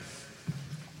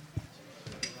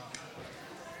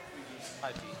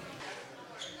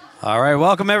All right,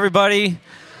 welcome everybody.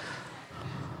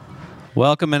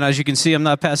 Welcome, and as you can see, I'm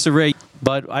not Pastor Ray,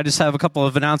 but I just have a couple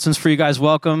of announcements for you guys.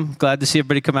 Welcome. Glad to see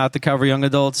everybody come out to Calvary Young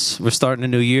Adults. We're starting a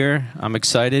new year. I'm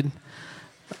excited.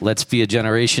 Let's be a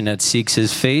generation that seeks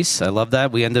His face. I love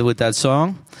that. We ended with that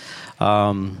song.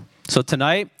 So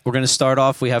tonight, we're going to start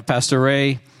off. We have Pastor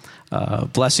Ray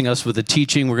blessing us with a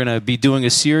teaching. We're going to be doing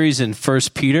a series in 1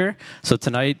 Peter. So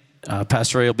tonight,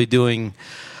 Pastor Ray will be doing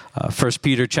 1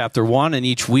 Peter chapter 1, and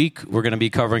each week we're going to be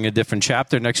covering a different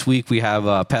chapter. Next week we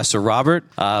have Pastor Robert.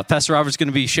 Pastor Robert's going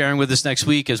to be sharing with us next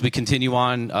week as we continue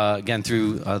on again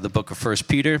through the book of 1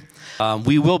 Peter.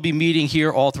 We will be meeting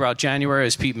here all throughout January,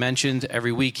 as Pete mentioned,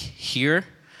 every week here.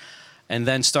 And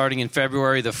then starting in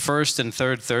February, the first and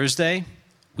third Thursday,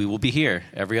 we will be here.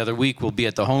 Every other week we'll be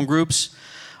at the home groups.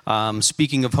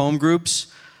 Speaking of home groups,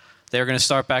 they're going to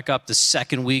start back up the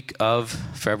second week of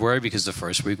February because the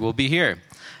first week we'll be here.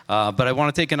 But I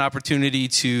want to take an opportunity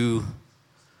to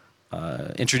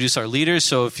introduce our leaders.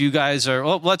 So if you guys are,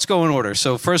 let's go in order.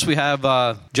 So first we have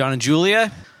John and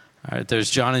Julia. All right, there's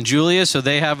John and Julia. So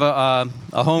they have a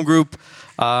home group.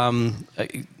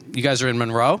 You guys are in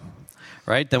Monroe,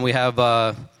 right? Then we have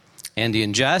Andy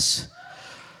and Jess.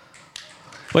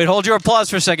 Wait, hold your applause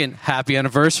for a second. Happy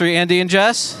anniversary, Andy and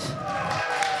Jess.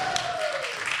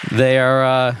 They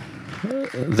are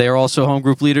also home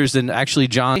group leaders. And actually,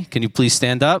 John, can you please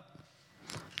stand up?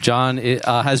 John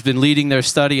has been leading their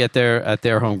study at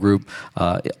their home group,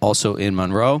 also in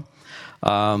Monroe.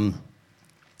 John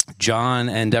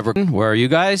and Deborah, where are you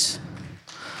guys?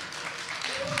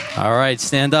 All right,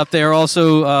 stand up. They are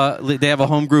also they have a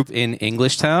home group in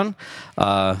Englishtown.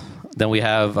 Then we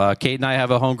have Kate and I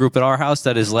have a home group at our house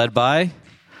that is led by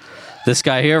this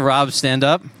guy here. Rob, stand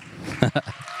up.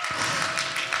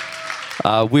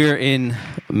 We're in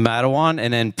Matawan,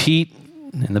 and then Pete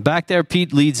in the back there.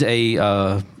 Pete leads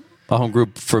a home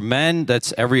group for men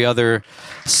that's every other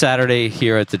Saturday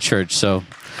here at the church. So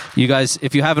you guys,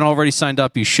 if you haven't already signed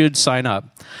up, you should sign up.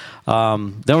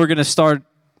 Then we're going to start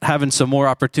having some more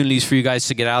opportunities for you guys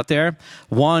to get out there.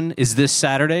 One is this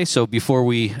Saturday. So before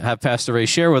we have Pastor Ray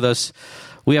share with us,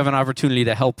 we have an opportunity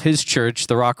to help his church,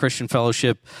 the Rock Christian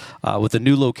Fellowship, with a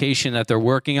new location that they're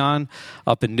working on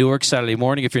up in Newark Saturday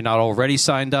morning. If you're not already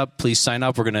signed up, please sign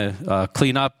up. We're going to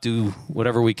clean up, do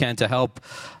whatever we can to help,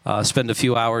 spend a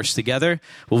few hours together.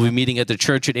 We'll be meeting at the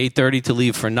church at 8:30 to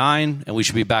leave for 9, and we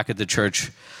should be back at the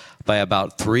church by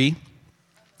about 3.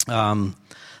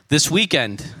 This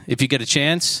weekend, if you get a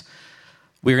chance,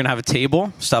 we're going to have a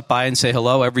table. Stop by and say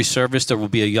hello. Every service, there will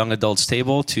be a young adults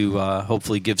table to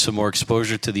hopefully give some more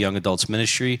exposure to the young adults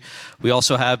ministry. We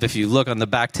also have, if you look on the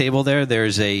back table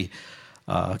there's a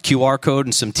QR code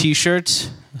and some T-shirts.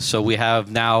 So we have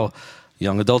now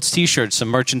young adults T-shirts, some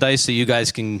merchandise that you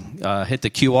guys can hit the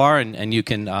QR and you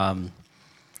can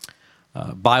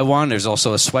buy one. There's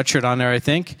also a sweatshirt on there, I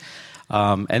think.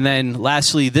 And then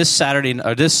lastly, this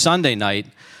Sunday night,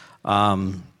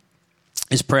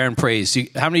 is prayer and praise.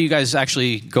 How many of you guys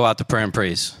actually go out to prayer and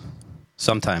praise?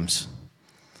 Sometimes.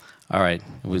 All right,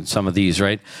 with some of these,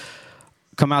 right?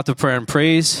 Come out to prayer and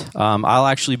praise. I'll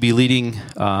actually be leading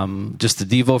just the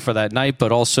Devo for that night,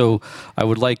 but also I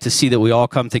would like to see that we all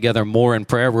come together more in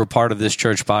prayer. We're part of this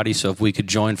church body, so if we could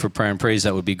join for prayer and praise,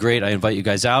 that would be great. I invite you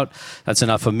guys out. That's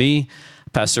enough of me.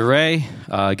 Pastor Ray,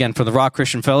 again, from the Rock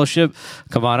Christian Fellowship,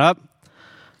 come on up.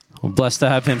 We're blessed to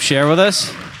have him share with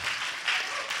us.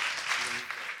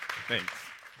 Thanks.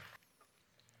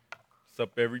 What's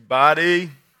up,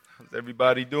 everybody? How's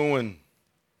everybody doing?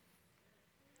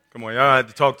 Come on, y'all have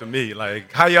to talk to me.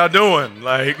 Like, how y'all doing?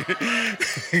 Like,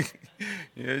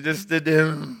 just sit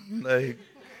there. Like,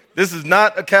 this is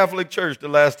not a Catholic church the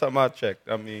last time I checked.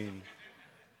 I mean,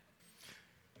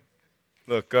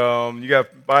 look, you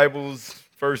got Bibles,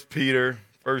 1 Peter,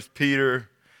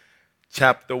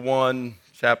 chapter 1.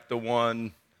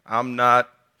 I'm not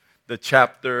the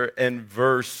chapter and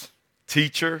verse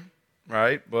teacher,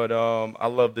 right? But I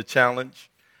love the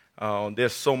challenge.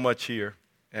 There's so much here,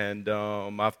 and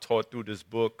I've taught through this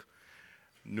book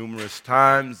numerous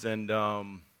times, and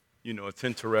it's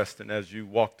interesting as you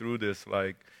walk through this.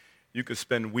 Like, you could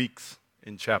spend weeks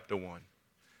in chapter 1,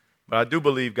 but I do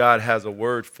believe God has a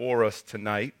word for us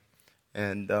tonight,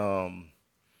 and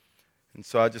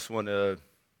so I just want to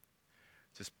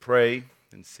just pray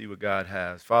and see what God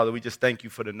has. Father, we just thank you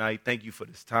for the night. Thank you for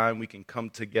this time we can come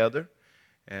together.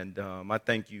 And I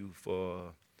thank you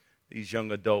for these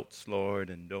young adults, Lord,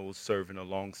 and those serving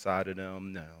alongside of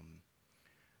them,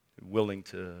 willing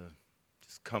to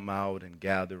just come out and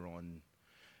gather on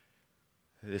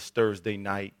this Thursday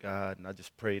night, God, and I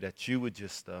just pray that you would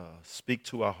just speak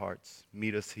to our hearts,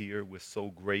 meet us here. We're so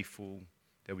grateful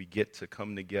that we get to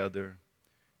come together,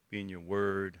 be in your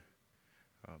word,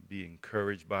 be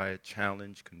encouraged by it,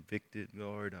 challenged, convicted,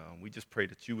 Lord. We just pray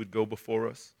that you would go before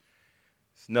us.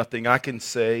 There's nothing I can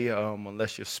say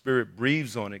unless your spirit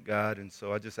breathes on it, God, and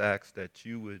so I just ask that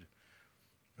you would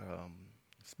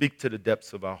speak to the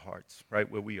depths of our hearts, right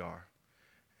where we are,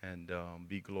 and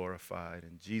be glorified.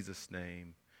 In Jesus'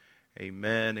 name,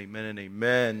 amen, amen, and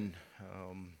amen.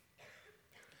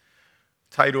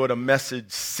 Title of the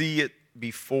message, See It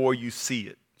Before You See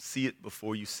It. See it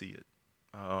before you see it.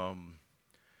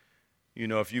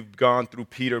 If you've gone through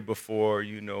Peter before,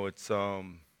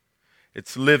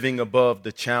 it's living above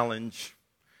the challenge,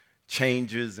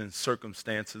 changes, and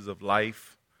circumstances of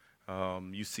life.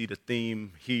 You see the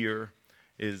theme here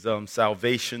is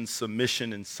salvation,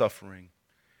 submission, and suffering.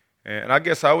 And I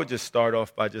guess I would just start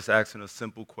off by just asking a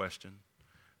simple question.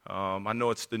 I know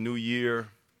it's the new year,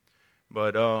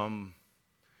 but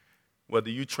whether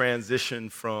you transition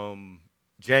from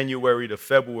January to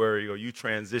February or you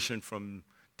transition from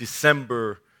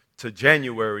December to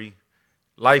January,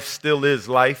 life still is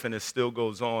life and it still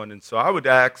goes on. And so I would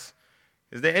ask,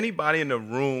 is there anybody in the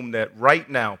room that right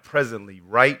now, presently,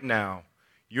 right now,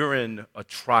 you're in a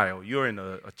trial, you're in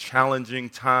a challenging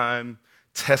time,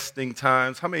 testing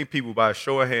times? How many people, by a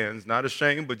show of hands, not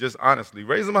ashamed, but just honestly,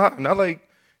 raise them high, not like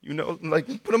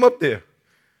put them up there.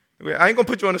 I ain't going to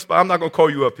put you on the spot. I'm not going to call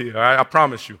you up here, all right? I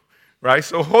promise you, right?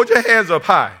 So hold your hands up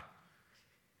high.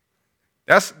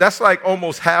 That's like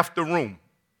almost half the room.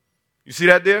 You see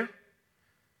that there?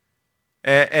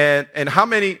 And how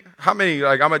many,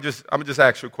 like, I'm gonna just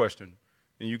ask you a question,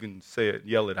 and you can say it,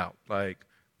 yell it out, like,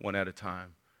 one at a time.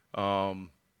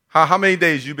 How many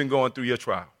days you been going through your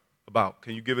trial? About?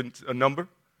 Can you give it a number?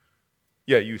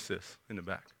 Yeah, you, sis, in the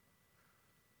back.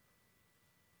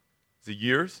 Is it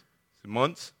years? Is it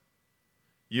months?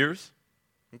 Years?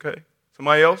 Okay.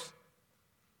 Somebody else?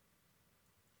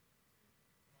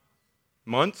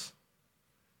 Months?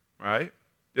 Right?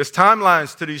 There's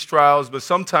timelines to these trials, but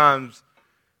sometimes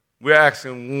we're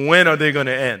asking, when are they going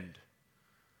to end?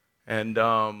 And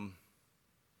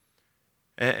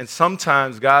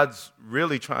sometimes God's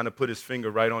really trying to put his finger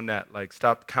right on that. Like,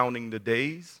 stop counting the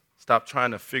days. Stop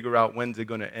trying to figure out when's it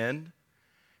going to end.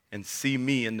 And see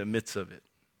me in the midst of it.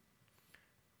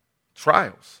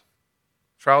 Trials.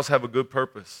 Trials have a good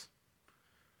purpose.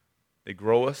 They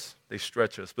grow us. They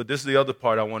stretch us. But this is the other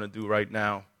part I want to do right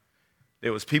now.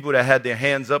 There was people that had their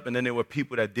hands up, and then there were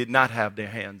people that did not have their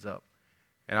hands up.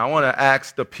 And I want to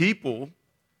ask the people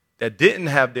that didn't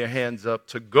have their hands up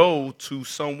to go to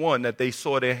someone that they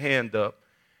saw their hand up.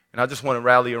 And I just want to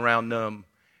rally around them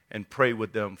and pray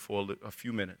with them for a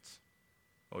few minutes.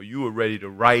 Oh, you were ready to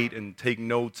write and take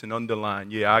notes and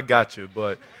underline. Yeah, I got you.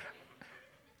 But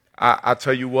I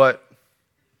tell you what,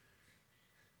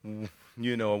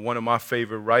 one of my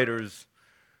favorite writers,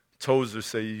 Tozer,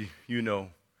 say,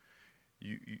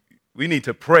 we need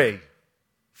to pray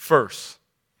first,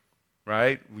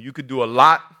 right? You could do a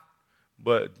lot,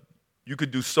 but you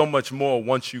could do so much more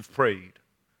once you've prayed.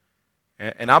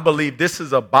 And I believe this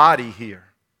is a body here.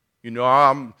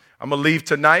 I'm going to leave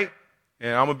tonight,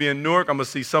 and I'm going to be in Newark. I'm going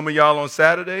to see some of y'all on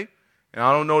Saturday, and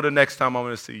I don't know the next time I'm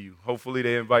going to see you. Hopefully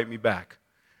they invite me back.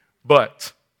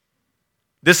 But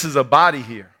this is a body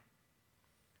here.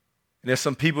 And there's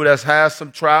some people that have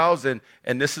some trials, and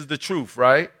this is the truth,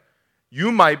 right?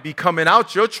 You might be coming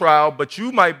out your trial, but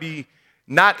you might be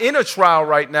not in a trial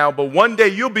right now, but one day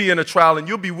you'll be in a trial and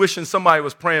you'll be wishing somebody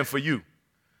was praying for you.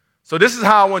 So this is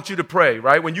how I want you to pray,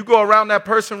 right? When you go around that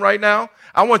person right now,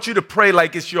 I want you to pray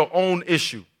like it's your own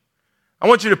issue. I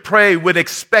want you to pray with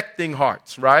expecting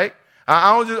hearts, right?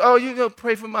 I don't just,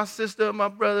 pray for my sister, my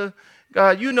brother.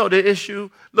 God, you know the issue.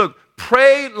 Look,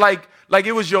 pray like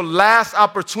it was your last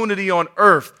opportunity on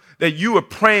earth that you were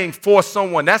praying for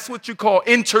someone. That's what you call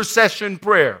intercession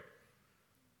prayer.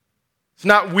 It's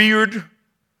not weird.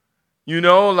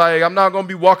 I'm not going to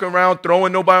be walking around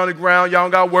throwing nobody on the ground. Y'all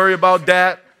don't got to worry about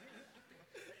that.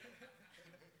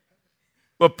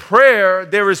 But prayer,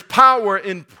 there is power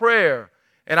in prayer.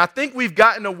 And I think we've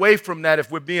gotten away from that if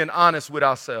we're being honest with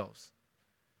ourselves.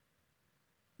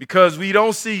 Because we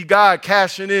don't see God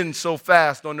cashing in so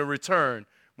fast on the return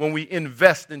when we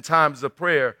invest in times of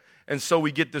prayer. And so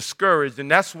we get discouraged.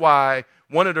 And that's why,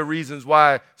 one of the reasons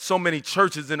why so many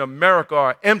churches in America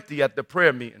are empty at the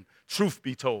prayer meeting, truth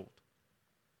be told.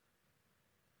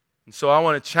 And so I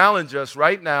want to challenge us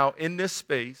right now in this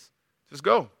space. Just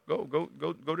go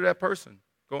to that person.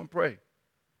 Go and pray.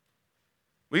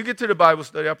 We get to the Bible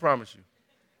study, I promise you.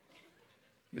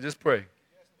 But just pray.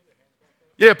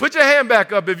 Yeah, put your hand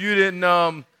back up if you didn't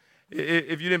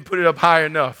put it up high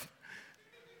enough.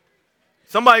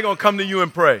 Somebody gonna come to you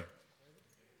and pray.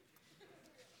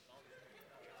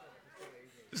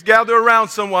 Just gather around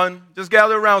someone. Just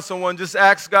gather around someone. Just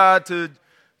ask God to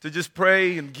just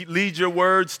pray and lead your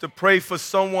words to pray for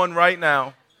someone right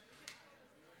now.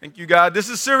 Thank you, God. This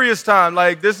is serious time.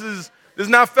 Like this is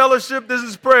not fellowship. This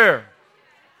is prayer.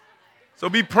 So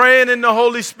be praying in the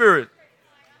Holy Spirit.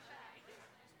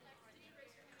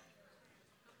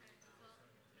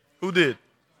 Who did?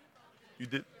 You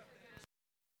did.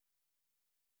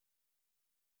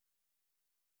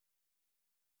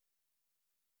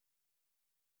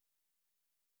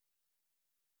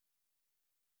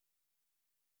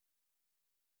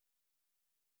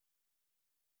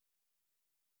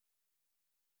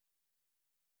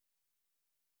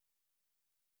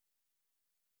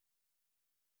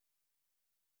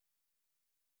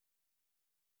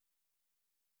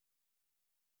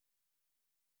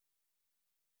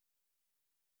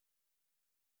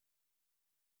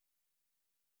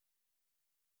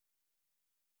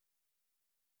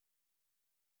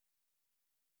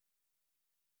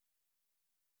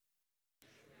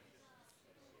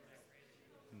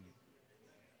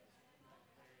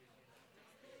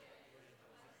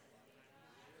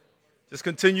 Just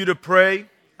continue to pray.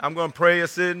 I'm going to pray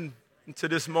us into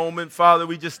this moment. Father,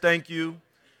 we just thank you.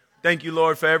 Thank you,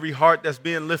 Lord, for every heart that's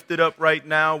being lifted up right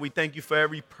now. We thank you for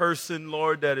every person,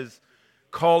 Lord, that is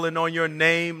calling on your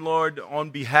name, Lord, on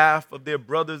behalf of their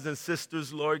brothers and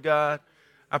sisters, Lord God.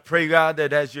 I pray, God,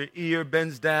 that as your ear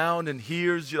bends down and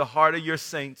hears the heart of your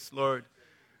saints, Lord,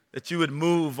 that you would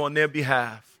move on their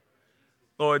behalf.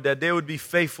 Lord, that there would be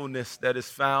faithfulness that is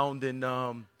found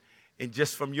in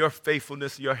just from your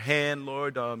faithfulness, your hand,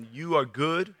 Lord. You are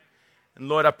good. And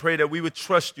Lord, I pray that we would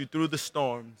trust you through the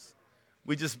storms.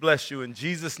 We just bless you. In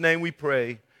Jesus' name we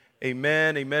pray.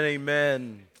 Amen, amen,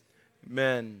 amen,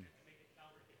 amen.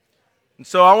 And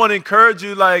so I want to encourage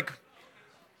you, like,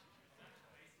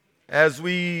 as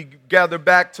we gather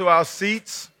back to our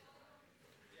seats,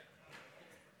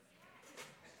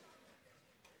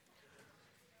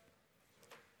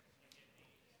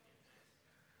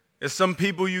 there's some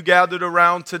people you gathered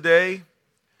around today,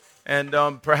 and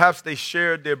perhaps they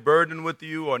shared their burden with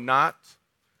you or not.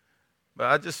 But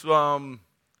I just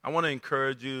I want to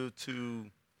encourage you to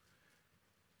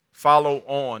follow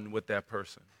on with that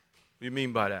person. What do you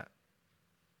mean by that?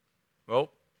 Well,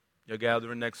 you're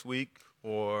gathering next week,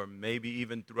 or maybe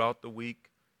even throughout the week.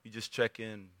 You just check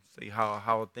in, see how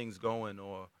are things going,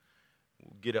 or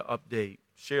get an update.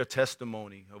 Share a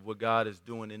testimony of what God is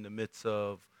doing in the midst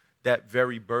of that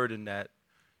very burden that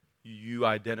you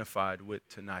identified with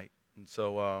tonight. And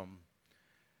so,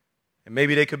 and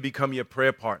maybe they could become your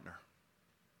prayer partner,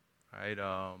 right?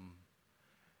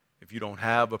 If you don't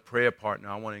have a prayer partner,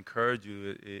 I want to encourage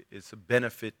you. It's a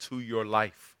benefit to your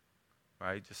life,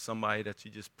 right? Just somebody that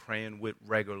you're just praying with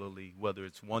regularly, whether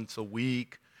it's once a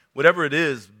week, whatever it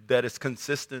is that is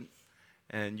consistent,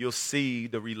 and you'll see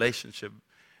the relationship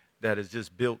that is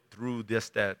just built through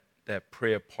that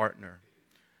prayer partner.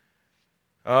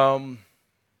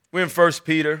 We're in 1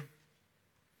 Peter.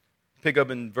 Pick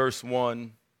up in verse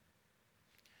 1.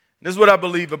 This is what I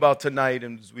believe about tonight,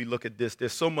 and as we look at this,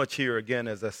 there's so much here, again,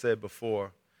 as I said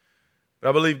before. But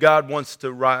I believe God wants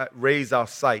to raise our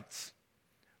sights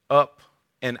up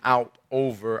and out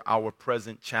over our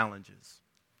present challenges.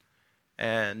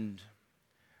 And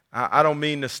I don't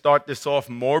mean to start this off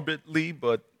morbidly,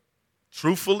 but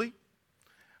truthfully,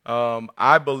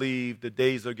 I believe the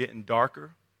days are getting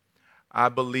darker. I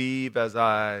believe as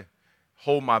I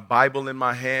hold my Bible in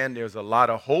my hand, there's a lot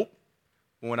of hope.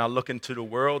 When I look into the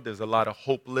world, there's a lot of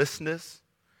hopelessness.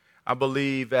 I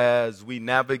believe as we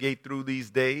navigate through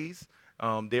these days,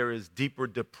 there is deeper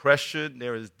depression.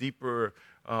 There is deeper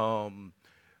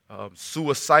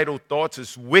suicidal thoughts.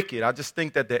 It's wicked. I just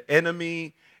think that the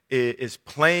enemy is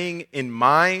playing in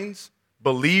minds,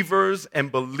 believers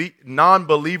and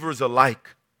non-believers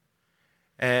alike.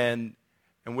 And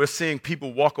we're seeing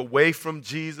people walk away from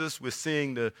Jesus. We're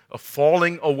seeing a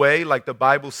falling away, like the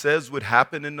Bible says would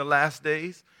happen in the last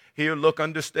days. Here, look,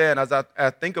 understand, as I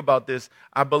think about this,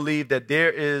 I believe that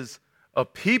there is a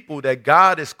people that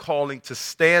God is calling to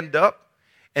stand up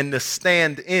and to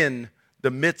stand in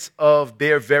the midst of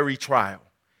their very trial.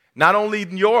 Not only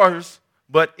in yours,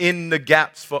 but in the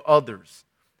gaps for others.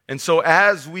 And so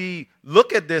as we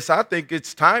look at this, I think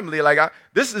it's timely.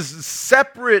 This is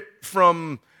separate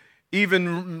from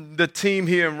even the team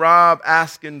here and Rob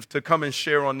asking to come and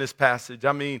share on this passage.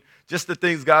 I mean, just the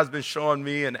things God's been showing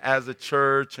me and as a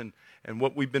church and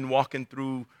what we've been walking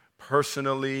through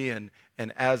personally and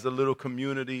as a little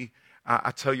community.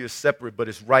 I tell you it's separate, but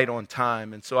it's right on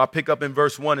time. And so I pick up in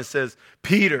verse 1, it says,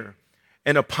 Peter,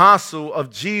 an apostle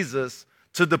of Jesus,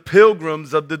 to the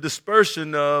pilgrims of the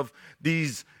dispersion of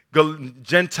these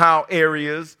Gentile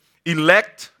areas,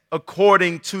 elect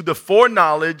according to the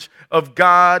foreknowledge of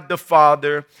God the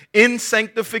Father, in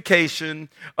sanctification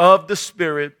of the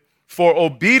Spirit, for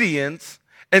obedience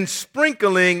and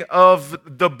sprinkling of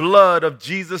the blood of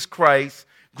Jesus Christ.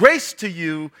 Grace to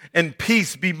you and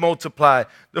peace be multiplied.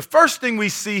 The first thing we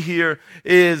see here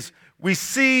is we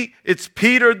see it's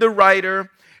Peter the writer,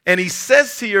 and he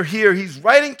says here he's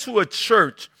writing to a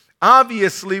church.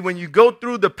 Obviously, when you go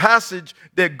through the passage,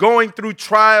 they're going through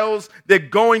trials, they're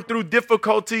going through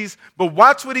difficulties. But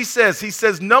watch what he says. He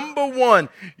says, number one,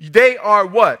 they are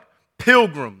what?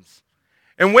 Pilgrims.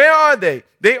 And where are they?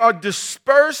 They are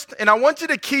dispersed. And I want you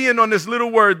to key in on this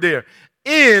little word there.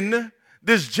 In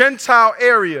this Gentile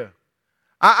area.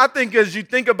 I think as you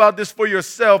think about this for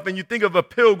yourself and you think of a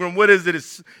pilgrim, what is it?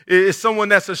 It's someone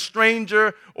that's a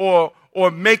stranger or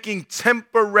making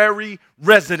temporary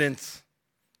residence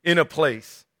in a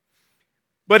place.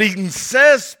 But he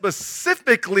says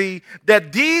specifically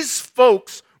that these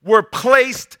folks were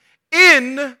placed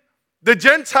in the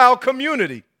Gentile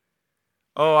community.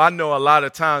 Oh, I know a lot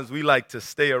of times we like to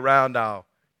stay around our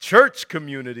church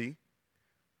community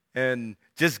and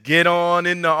just get on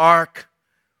in the ark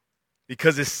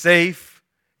because it's safe.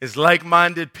 It's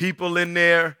like-minded people in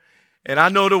there. And I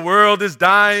know the world is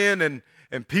dying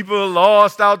and people are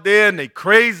lost out there and they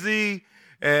crazy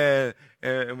and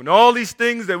all these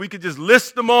things that we could just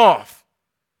list them off.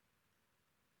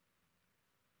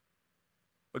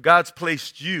 But God's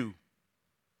placed you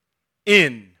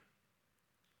in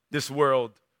this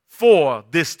world for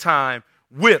this time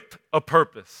with a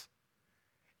purpose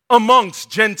amongst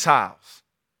Gentiles.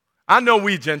 I know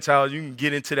we Gentiles, you can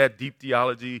get into that deep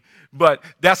theology, but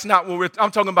that's not what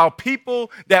I'm talking about.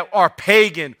 People that are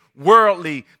pagan,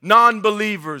 worldly,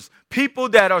 non-believers, people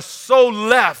that are so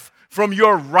left from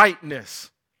your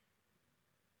rightness.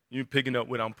 You're picking up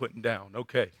what I'm putting down.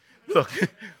 Okay, look.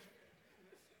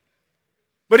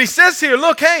 But he says here,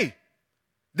 look, hey,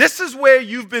 this is where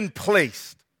you've been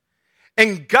placed.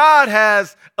 And God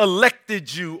has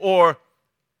elected you or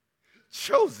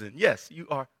chosen. Yes, you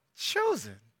are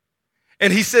chosen.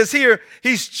 And he says here,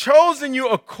 he's chosen you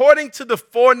according to the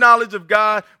foreknowledge of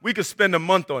God. We could spend a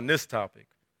month on this topic.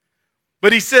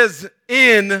 But he says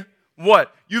in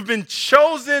what? You've been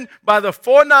chosen by the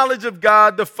foreknowledge of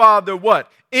God the Father,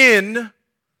 what? In,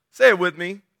 say it with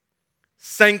me,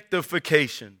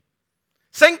 sanctification.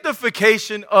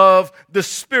 Sanctification of the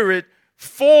Spirit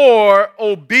for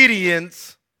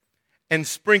obedience and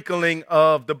sprinkling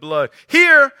of the blood.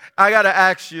 Here, I got to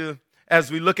ask you, as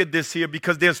we look at this here,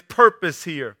 because there's purpose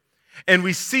here. And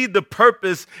we see the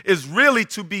purpose is really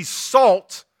to be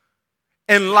salt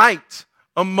and light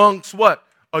amongst what?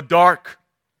 A dark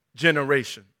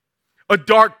generation. A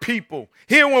dark people.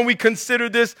 Here when we consider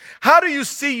this, how do you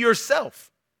see yourself?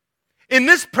 In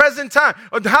this present time,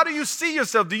 how do you see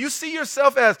yourself? Do you see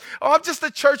yourself as, oh, I'm just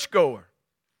a churchgoer.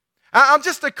 I'm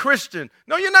just a Christian.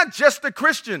 No, you're not just a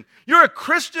Christian. You're a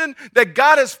Christian that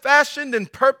God has fashioned and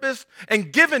purposed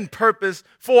and given purpose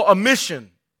for a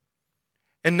mission.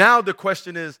 And now the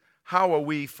question is, how are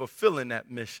we fulfilling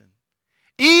that mission?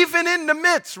 Even in the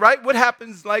midst, right? What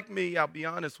happens like me, I'll be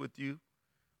honest with you.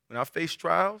 When I face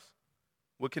trials,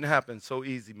 what can happen so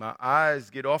easy? My eyes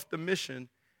get off the mission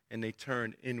and they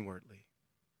turn inwardly.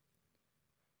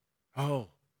 Oh,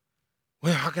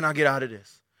 well, how can I get out of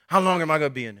this? How long am I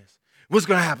going to be in this? What's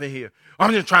going to happen here?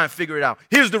 I'm just trying to figure it out.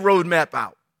 Here's the roadmap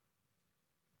out.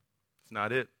 It's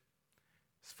not it.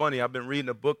 It's funny. I've been reading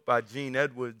a book by Gene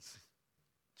Edwards.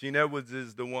 Gene Edwards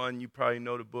is the one, you probably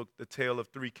know the book, The Tale of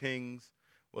Three Kings.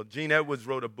 Well, Gene Edwards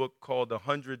wrote a book called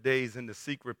 100 Days in the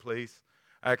Secret Place.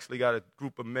 I actually got a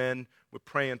group of men. We're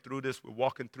praying through this. We're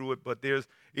walking through it. But there's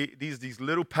these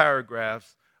little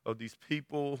paragraphs of these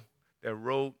people that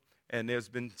wrote. And there's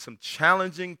been some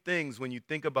challenging things when you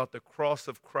think about the cross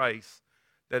of Christ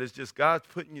that is just God's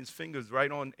putting his fingers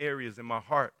right on areas in my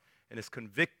heart. And it's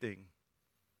convicting.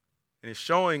 And it's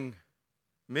showing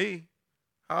me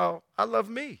how I love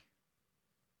me.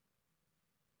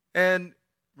 And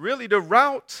really the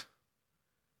route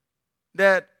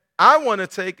that I want to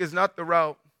take is not the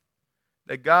route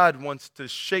that God wants to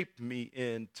shape me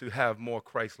in to have more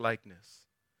Christ-likeness.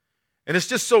 And it's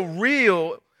just so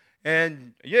real.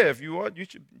 And yeah, if you want,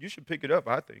 you should pick it up,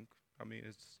 I think. I mean,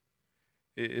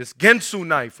 it's Gensu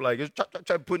knife. Like, it's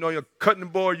putting on your cutting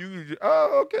board.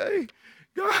 Okay.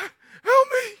 God, help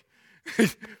me.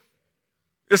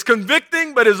 It's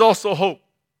convicting, but it's also hope.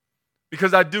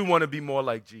 Because I do want to be more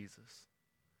like Jesus.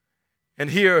 And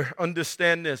here,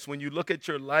 understand this. When you look at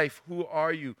your life, who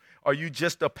are you? Are you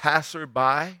just a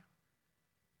passerby?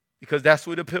 Because that's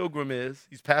what a pilgrim is.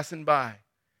 He's passing by.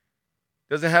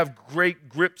 Doesn't have great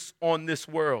grips on this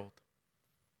world.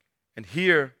 And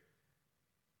here,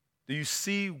 do you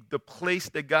see the place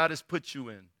that God has put you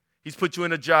in? He's put you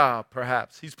in a job,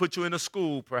 perhaps. He's put you in a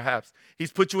school, perhaps.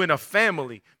 He's put you in a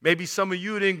family. Maybe some of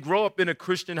you didn't grow up in a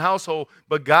Christian household,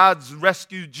 but God's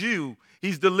rescued you.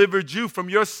 He's delivered you from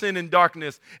your sin and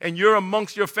darkness, and you're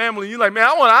amongst your family. You're like, man,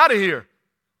 I want out of here.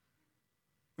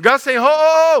 God's saying,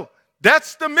 oh,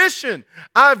 that's the mission.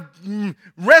 I've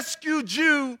rescued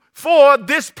you for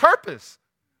this purpose.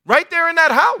 Right there in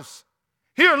that house.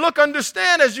 Here, look,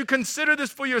 understand as you consider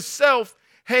this for yourself.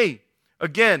 Hey,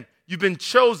 again, you've been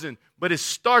chosen, but it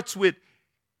starts with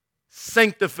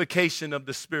sanctification of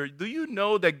the Spirit. Do you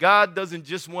know that God doesn't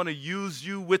just want to use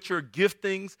you with your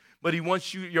giftings, but He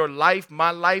wants you, your life,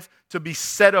 my life, to be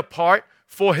set apart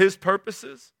for His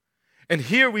purposes? And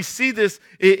here we see this,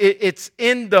 it's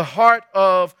in the heart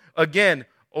of, again,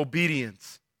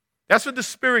 obedience. That's what the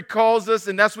Spirit calls us,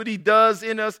 and that's what He does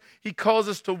in us. He calls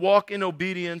us to walk in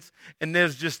obedience, and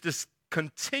there's just this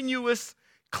continuous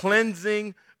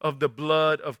cleansing of the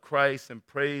blood of Christ, and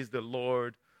praise the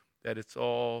Lord that it's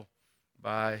all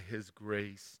by His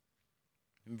grace.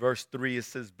 In verse 3, it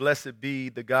says, "Blessed be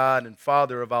the God and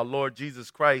Father of our Lord Jesus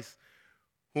Christ,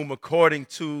 whom according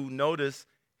to," notice,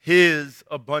 "His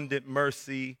abundant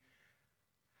mercy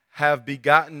have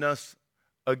begotten us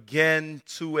again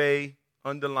to a,"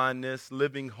 underline this,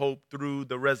 "living hope through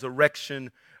the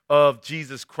resurrection of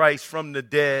Jesus Christ from the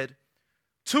dead,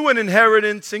 to an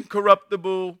inheritance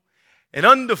incorruptible and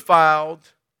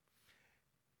undefiled,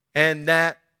 and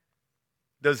that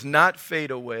does not fade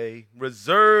away,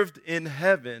 reserved in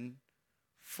heaven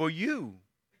for you."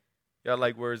 Y'all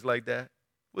like words like that?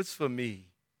 What's for me?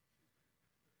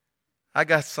 I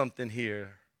got something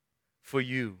here for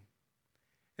you.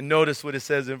 And notice what it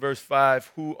says in verse 5,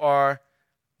 "Who are,"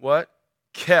 what?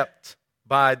 "Kept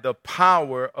by the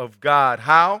power of God."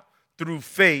 How? Through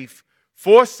faith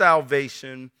for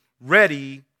salvation,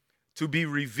 ready to be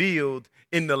revealed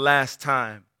in the last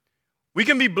time. We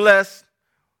can be blessed,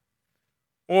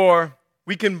 or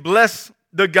we can bless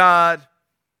the God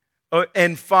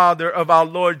and Father of our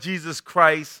Lord Jesus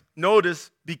Christ.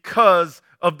 Notice, because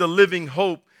of the living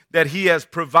hope that He has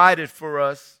provided for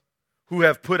us who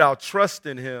have put our trust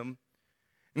in Him.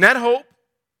 And that hope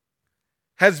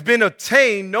has been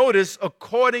attained, notice,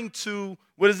 according to,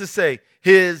 what does it say?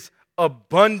 His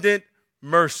abundant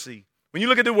mercy. When you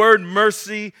look at the word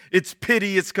mercy, it's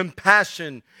pity, it's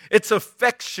compassion, it's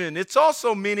affection. It's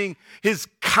also meaning His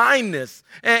kindness.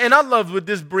 And I love what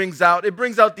this brings out. It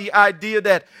brings out the idea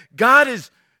that God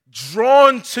is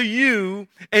drawn to you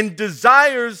and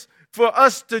desires for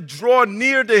us to draw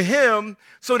near to Him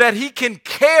so that He can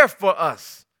care for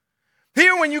us.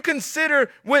 Here, when you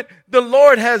consider what the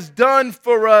Lord has done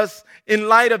for us in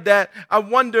light of that, I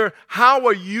wonder, how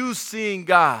are you seeing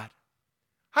God?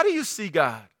 How do you see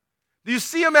God? Do you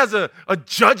see Him as a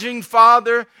judging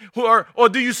Father? Or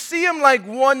do you see Him like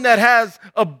one that has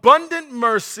abundant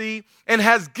mercy and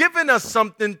has given us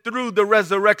something through the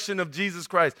resurrection of Jesus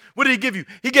Christ? What did He give you?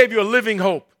 He gave you a living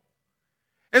hope.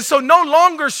 And so no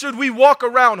longer should we walk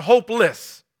around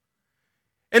hopeless.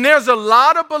 And there's a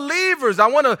lot of believers. I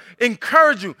want to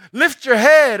encourage you. Lift your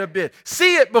head a bit.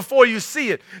 See it before you see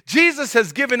it. Jesus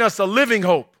has given us a living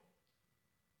hope.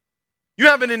 You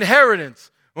have an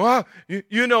inheritance. Well,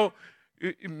 you know,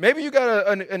 maybe you got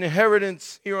an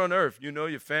inheritance here on earth. You know,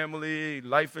 your family,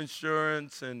 life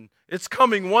insurance, and it's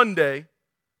coming one day.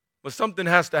 But something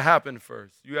has to happen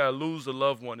first. You got to lose a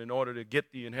loved one in order to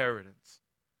get the inheritance.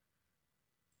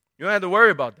 You don't have to worry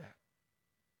about that.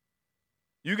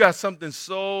 You got something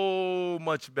so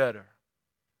much better.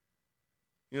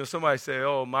 You know, somebody say,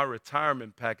 "Oh, my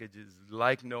retirement package is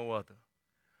like no other."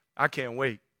 I can't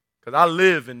wait, because I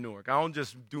live in Newark. I don't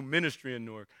just do ministry in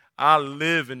Newark. I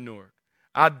live in Newark.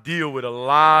 I deal with a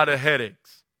lot of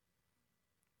headaches.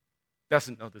 That's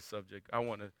another subject. I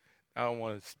don't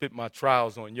want to spit my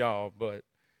trials on y'all, but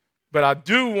I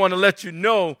do want to let you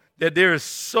know that there is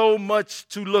so much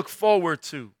to look forward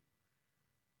to.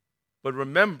 But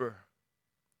remember,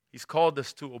 He's called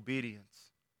us to obedience.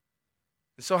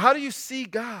 And so how do you see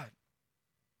God?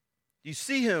 Do you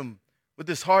see Him with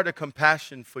this heart of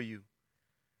compassion for you?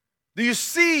 Do you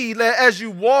see that as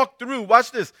you walk through,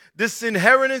 watch this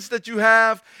inheritance that you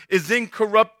have is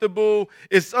incorruptible,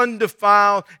 it's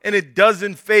undefiled, and it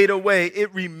doesn't fade away.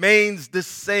 It remains the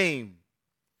same.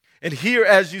 And here,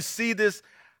 as you see this,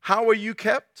 how are you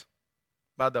kept?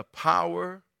 By the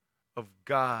power of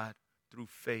God through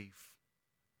faith.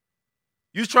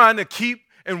 You trying to keep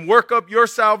and work up your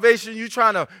salvation. You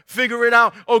trying to figure it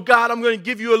out. Oh, God, I'm going to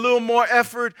give you a little more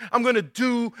effort. I'm going to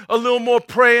do a little more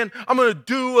praying. I'm going to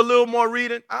do a little more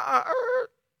reading. I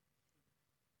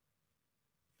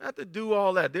have to do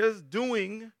all that. There's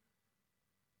doing,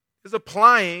 there's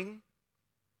applying,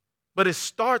 but it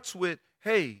starts with,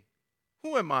 hey,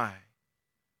 who am I?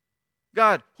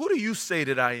 God, who do you say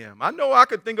that I am? I know I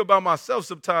could think about myself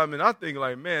sometime, and I think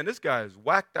like, man, this guy is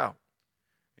whacked out.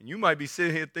 And you might be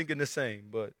sitting here thinking the same,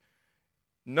 but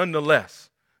nonetheless,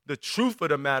 the truth of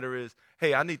the matter is,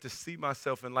 hey, I need to see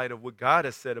myself in light of what God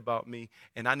has said about me,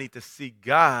 and I need to see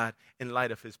God in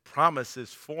light of his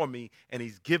promises for me, and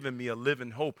he's given me a living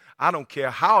hope. I don't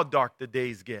care how dark the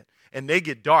days get, and they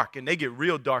get dark, and they get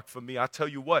real dark for me. I tell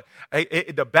you what,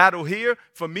 the battle here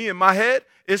for me in my head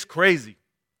is crazy.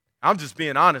 I'm just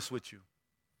being honest with you.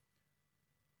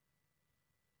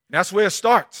 That's where it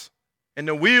starts. And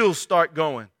the wheels start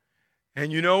going.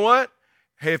 And you know what?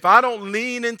 Hey, if I don't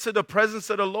lean into the presence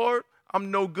of the Lord,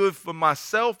 I'm no good for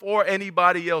myself or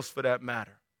anybody else for that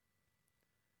matter.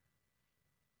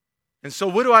 And so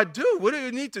what do I do? What do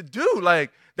you need to do?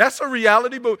 Like, that's a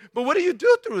reality, but what do you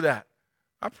do through that?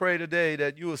 I pray today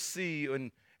that you will see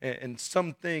and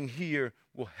something here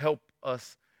will help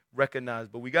us recognize.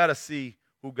 But we got to see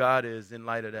who God is in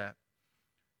light of that.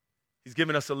 He's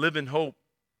given us a living hope.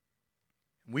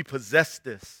 We possess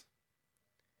this.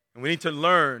 And we need to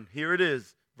learn. Here it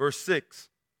is, verse 6.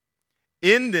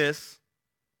 In this,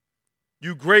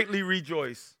 you greatly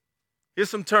rejoice. Here's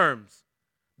some terms.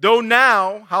 Though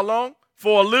now, how long?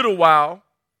 For a little while,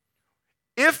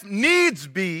 if needs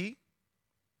be,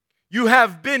 you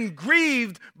have been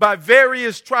grieved by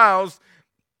various trials,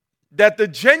 that the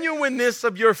genuineness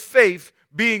of your faith,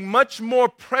 being much more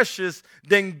precious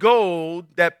than gold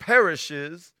that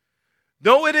perishes,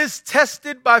 though it is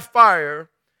tested by fire,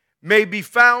 may be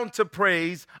found to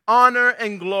praise, honor,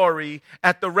 and glory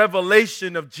at the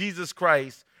revelation of Jesus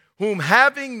Christ, whom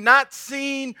having not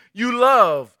seen you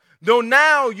love, though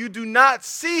now you do not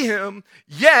see him,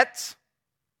 yet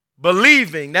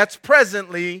believing, that's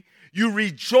presently, you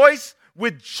rejoice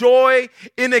with joy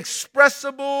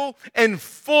inexpressible and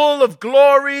full of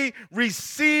glory,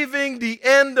 receiving the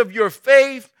end of your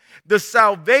faith, the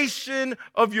salvation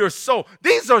of your soul.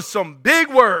 These are some big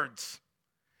words,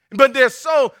 but they're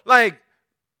so like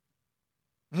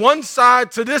one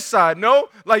side to this side. No,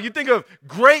 like you think of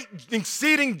great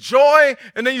exceeding joy,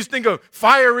 and then you think of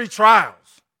fiery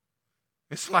trials.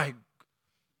 It's like,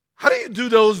 how do you do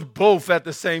those both at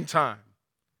the same time?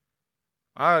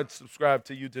 I subscribe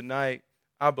to you tonight.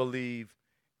 I believe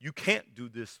you can't do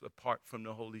this apart from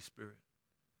the Holy Spirit.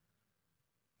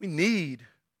 We need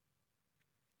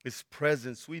his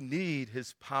presence. We need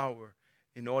his power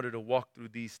in order to walk through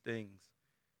these things.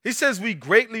 He says we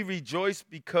greatly rejoice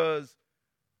because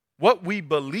what we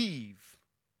believe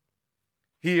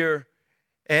here,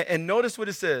 and notice what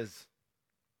it says.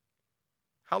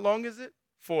 How long is it?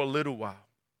 For a little while.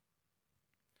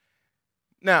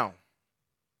 Now,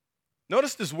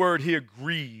 notice this word here,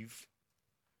 grieve,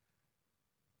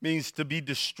 means to be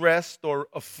distressed or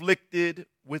afflicted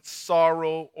with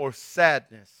sorrow or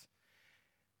sadness.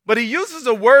 But he uses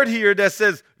a word here that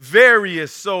says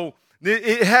various, so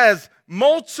it has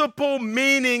multiple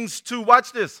meanings to,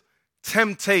 watch this,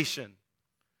 temptation.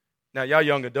 Now, y'all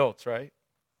young adults, right?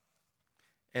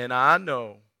 And I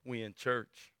know we in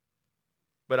church,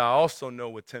 but I also know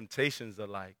what temptations are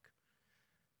like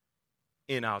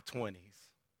in our 20s.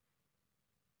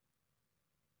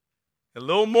 A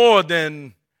little more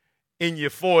than in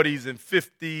your 40s and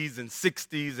 50s and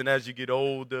 60s, and as you get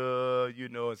older,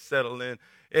 and settle in.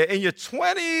 In your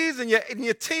 20s and in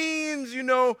your teens,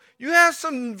 you have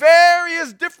some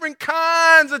various different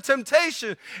kinds of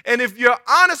temptation. And if you're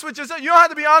honest with yourself, you don't have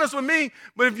to be honest with me,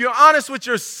 but if you're honest with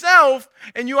yourself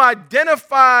and you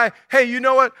identify, hey, you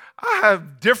know what? I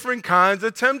have different kinds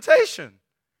of temptation.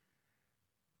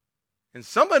 And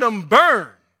some of them burn.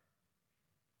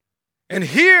 And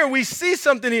here we see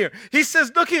something here. He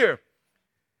says, look here.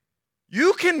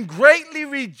 You can greatly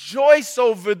rejoice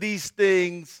over these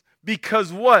things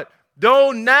because what?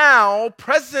 Though now,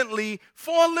 presently,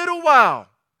 for a little while,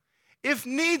 if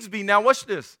needs be. Now watch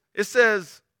this. It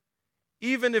says,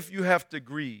 even if you have to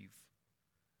grieve.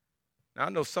 Now I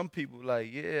know some people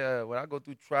like, yeah, when I go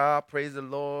through trial, praise the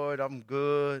Lord, I'm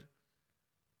good.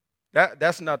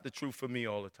 That's not the truth for me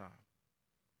all the time.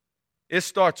 It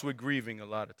starts with grieving a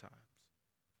lot of times.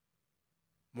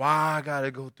 Why I got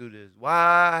to go through this?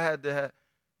 Why I had to have...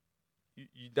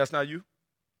 that's not you?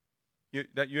 You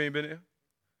ain't been there?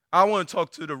 I want to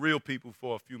talk to the real people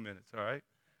for a few minutes, all right?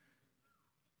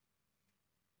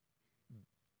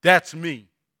 That's me.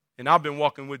 And I've been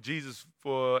walking with Jesus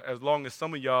for as long as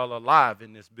some of y'all are alive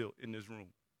in this room.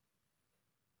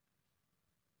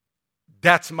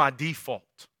 That's my default.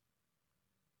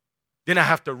 Then I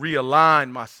have to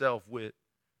realign myself with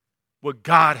what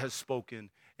God has spoken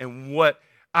and what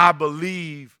I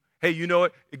believe. Hey, you know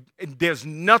what? There's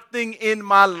nothing in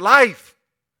my life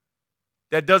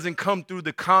that doesn't come through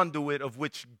the conduit of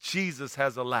which Jesus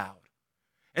has allowed.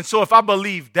 And so if I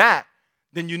believe that,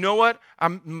 then you know what?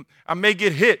 I may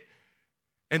get hit,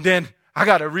 and then I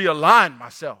got to realign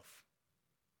myself.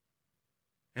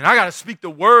 And I got to speak the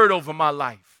word over my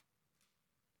life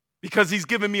because he's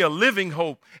given me a living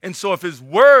hope. And so if his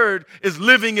word is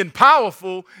living and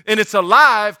powerful and it's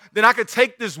alive, then I could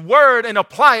take this word and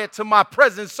apply it to my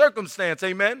present circumstance.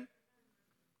 Amen?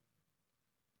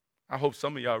 I hope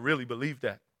some of y'all really believe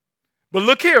that. But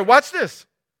look here, watch this.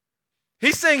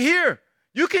 He's saying here,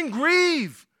 you can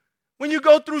grieve when you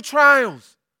go through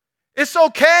trials. It's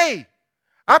okay.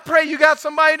 I pray you got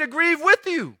somebody to grieve with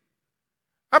you.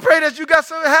 I pray that you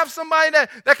have somebody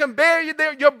that can bear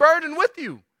your burden with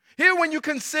you. Here, when you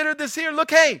consider this here,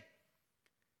 look, hey,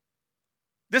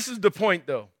 this is the point,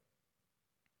 though.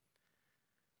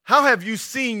 How have you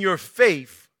seen your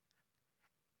faith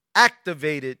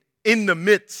activated in the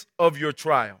midst of your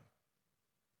trial?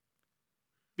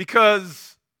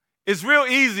 Because it's real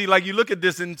easy, like you look at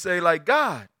this and say, like,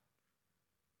 God,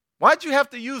 why'd you have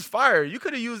to use fire? You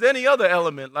could have used any other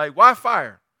element. Like, why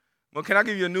fire? Well, can I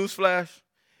give you a news flash?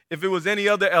 If it was any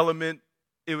other element,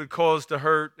 it would cause to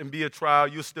hurt and be a trial.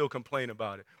 You'll still complain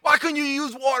about it. Why couldn't you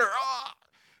use water? Oh,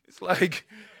 it's like,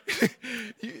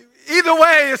 either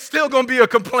way, it's still going to be a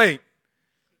complaint.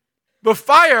 But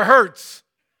fire hurts.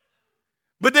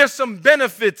 But there's some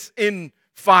benefits in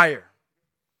fire.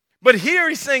 But here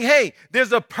he's saying, hey,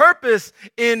 there's a purpose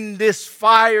in this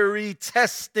fiery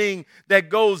testing that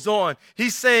goes on.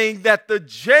 He's saying that the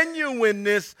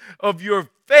genuineness of your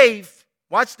faith,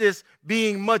 watch this,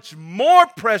 being much more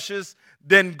precious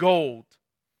than gold.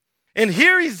 And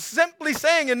here he's simply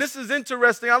saying, and this is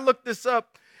interesting, I looked this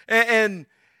up, and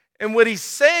what he's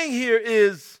saying here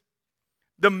is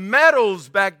the metals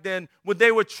back then, what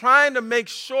they were trying to make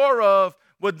sure of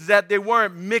was that they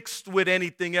weren't mixed with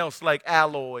anything else like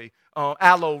alloy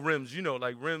rims. You know,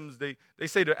 like rims, they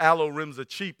say the alloy rims are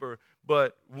cheaper,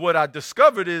 but what I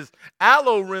discovered is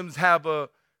alloy rims have a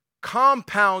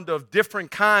compound of different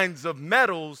kinds of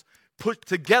metals put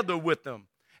together with them.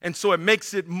 And so it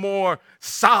makes it more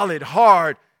solid,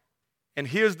 hard. And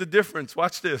here's the difference.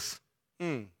 Watch this.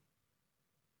 He's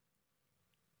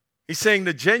saying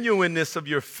the genuineness of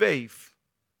your faith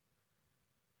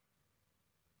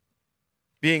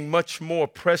being much more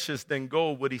precious than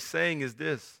gold. What he's saying is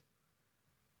this.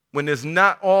 When there's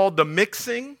not all the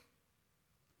mixing,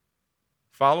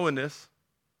 following this,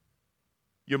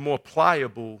 you're more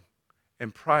pliable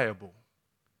and pliable.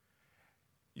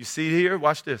 You see here?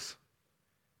 Watch this.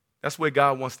 That's where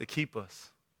God wants to keep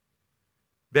us.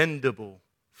 Bendable,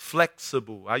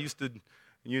 flexible. I used to,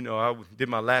 I did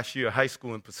my last year of high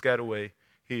school in Piscataway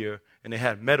here, and they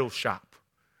had metal shop.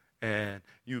 And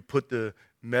you would put the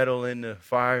metal in the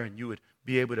fire, and you would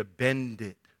be able to bend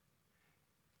it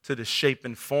to the shape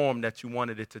and form that you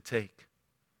wanted it to take.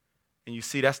 And you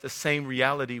see, that's the same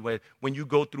reality when you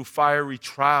go through fiery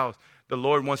trials, the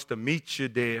Lord wants to meet you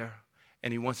there,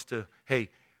 and he wants to,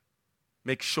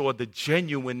 make sure the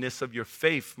genuineness of your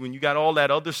faith. When you got all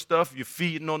that other stuff, you're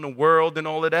feeding on the world and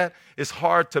all of that, it's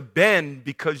hard to bend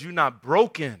because you're not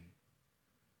broken.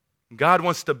 God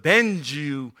wants to bend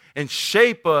you and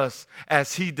shape us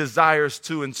as he desires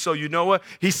to. And so you know what?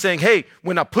 He's saying, hey,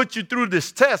 when I put you through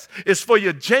this test, it's for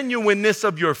your genuineness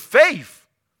of your faith,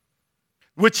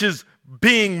 which is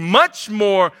being much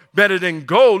more better than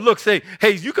gold. Look, say,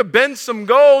 hey, you could bend some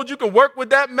gold, you could work with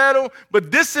that metal,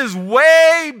 but this is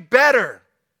way better.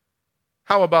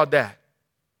 How about that?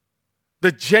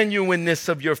 The genuineness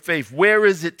of your faith. Where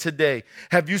is it today?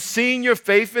 Have you seen your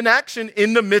faith in action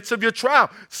in the midst of your trial?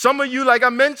 Some of you, like I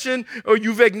mentioned, or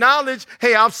you've acknowledged,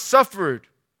 hey, I've suffered.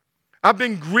 I've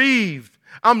been grieved.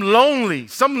 I'm lonely.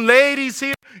 Some ladies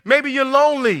here, maybe you're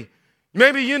lonely.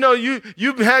 Maybe,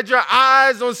 you've had your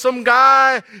eyes on some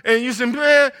guy and you said,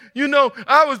 man,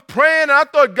 I was praying and I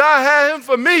thought God had him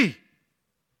for me.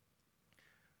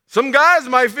 Some guys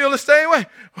might feel the same way.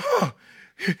 Oh,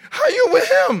 how you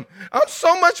with him? I'm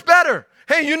so much better.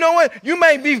 Hey, you know what? You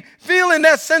may be feeling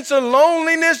that sense of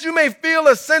loneliness. You may feel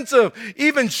a sense of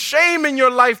even shame in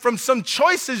your life from some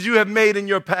choices you have made in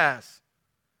your past.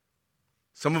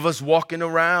 Some of us walking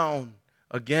around,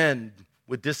 again,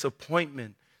 with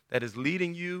disappointment that is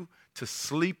leading you to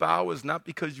sleep hours, not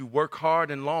because you work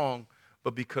hard and long,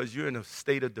 but because you're in a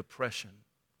state of depression.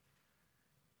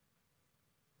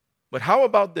 But how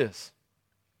about this?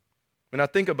 When I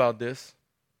think about this,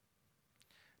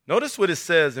 notice what it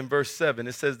says in verse 7.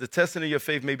 It says, the testing of your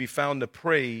faith may be found to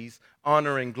praise,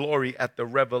 honor, and glory at the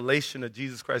revelation of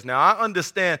Jesus Christ. Now, I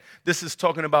understand this is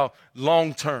talking about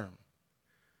long term.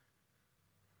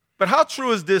 But how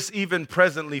true is this even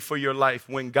presently for your life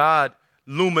when God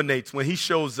illuminates, when he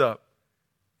shows up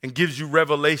and gives you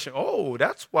revelation? Oh,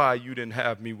 that's why you didn't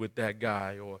have me with that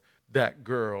guy or that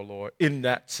girl or in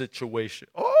that situation.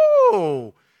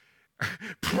 Oh,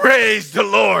 praise the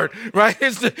Lord, right?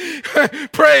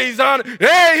 Praise, honor.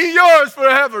 Hey, he yours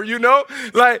forever, you know?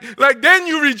 Like then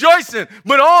you rejoicing.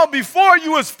 But all before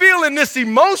you was feeling this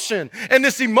emotion, and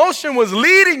this emotion was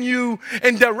leading you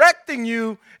and directing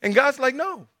you. And God's like,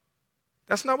 no,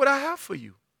 that's not what I have for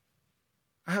you.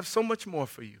 I have so much more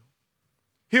for you.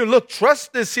 Here, look,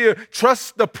 trust this here.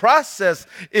 Trust the process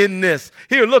in this.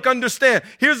 Here, look, understand.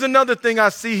 Here's another thing I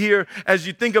see here as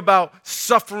you think about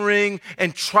suffering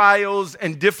and trials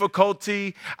and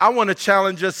difficulty. I want to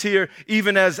challenge us here,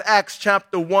 even as Acts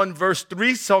chapter 1, verse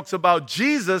 3 talks about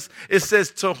Jesus. It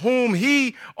says, to whom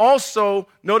he also,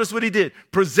 notice what he did,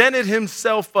 presented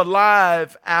himself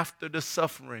alive after the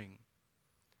suffering.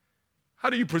 How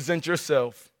do you present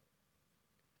yourself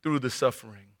through the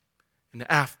suffering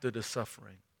and after the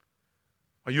suffering?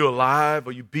 Are you alive?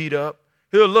 Are you beat up?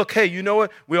 Here, look, hey, you know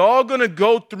what? We're all going to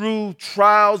go through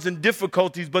trials and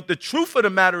difficulties, but the truth of the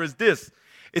matter is this.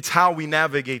 It's how we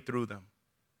navigate through them.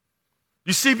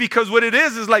 You see, because what it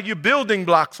is like you're building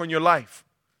blocks on your life.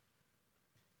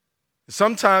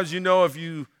 Sometimes, you know, if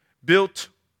you built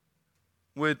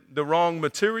with the wrong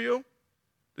material,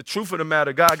 the truth of the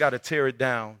matter, God got to tear it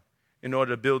down in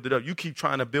order to build it up. You keep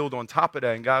trying to build on top of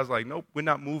that, and God's like, nope, we're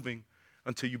not moving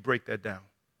until you break that down.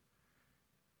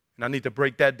 And I need to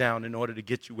break that down in order to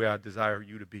get you where I desire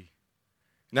you to be.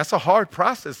 And that's a hard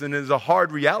process, and it's a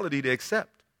hard reality to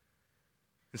accept.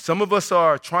 And some of us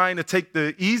are trying to take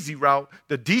the easy route,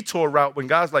 the detour route, when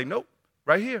God's like, nope,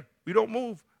 right here. We don't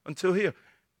move until here.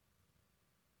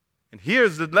 And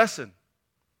here's the lesson.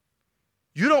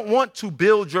 You don't want to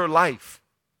build your life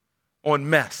on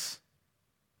mess.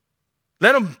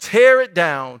 Let him tear it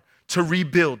down to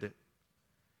rebuild it.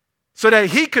 So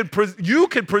that you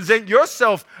could present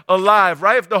yourself alive,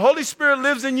 right? If the Holy Spirit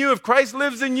lives in you, if Christ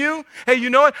lives in you, hey,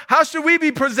 you know what? How should we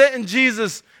be presenting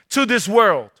Jesus to this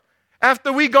world?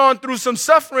 After we gone through some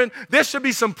suffering, there should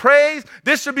be some praise.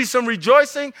 There should be some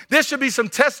rejoicing. There should be some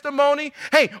testimony.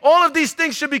 Hey, all of these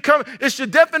things should be coming. It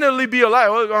should definitely be alive.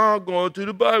 Oh, I'm going to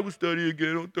the Bible study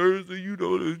again on Thursday. You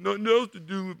know, there's nothing else to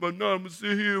do with my I'm going to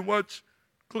sit here and watch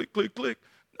click, click, click.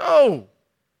 No.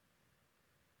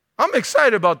 I'm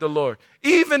excited about the Lord,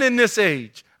 even in this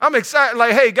age. I'm excited,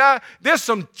 like, hey, God, there's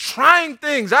some trying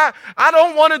things. I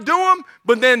don't want to do them,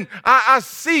 but then I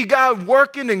see God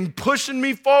working and pushing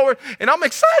me forward, and I'm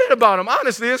excited about them.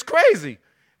 Honestly, it's crazy.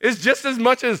 It's just as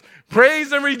much as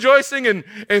praise and rejoicing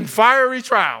and fiery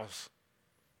trials.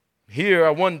 Here,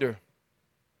 I wonder,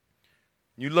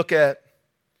 you look at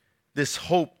this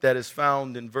hope that is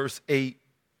found in verse 8.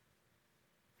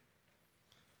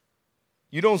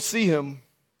 You don't see him,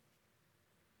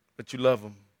 but you love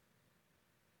him.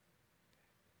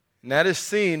 And that is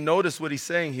seen. Notice what he's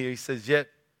saying here. He says, yet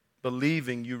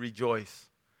believing you rejoice.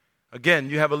 Again,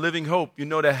 you have a living hope. You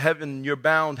know that heaven, you're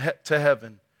bound to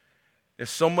heaven. There's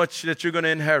so much that you're going to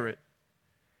inherit.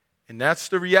 And that's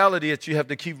the reality, that you have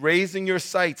to keep raising your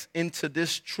sights into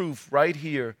this truth right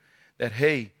here. That,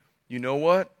 hey, you know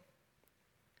what?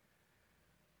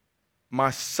 My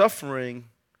suffering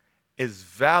is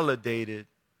validated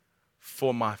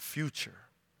for my future.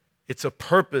 It's a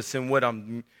purpose in what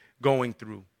I'm going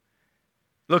through.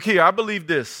 Look here, I believe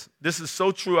this. This is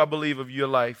so true, I believe, of your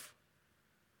life.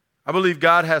 I believe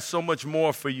God has so much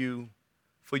more for you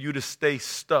to stay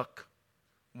stuck,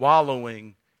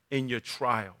 wallowing in your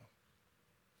trial.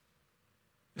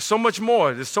 There's so much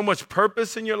more. There's so much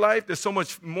purpose in your life. There's so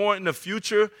much more in the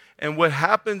future. And what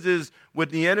happens is, what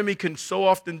the enemy can so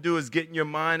often do is get in your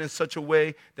mind in such a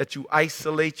way that you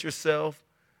isolate yourself,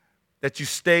 that you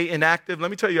stay inactive. Let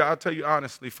me tell you, I'll tell you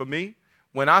honestly, for me,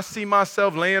 when I see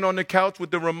myself laying on the couch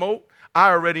with the remote,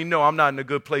 I already know I'm not in a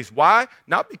good place. Why?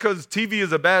 Not because TV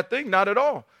is a bad thing, not at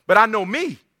all. But I know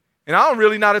me, and I'm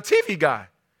really not a TV guy.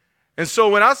 And so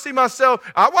when I see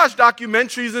myself, I watch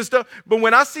documentaries and stuff, but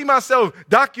when I see myself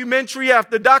documentary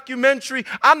after documentary,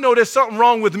 I know there's something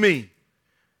wrong with me.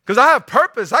 Because I have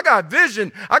purpose, I got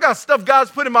vision, I got stuff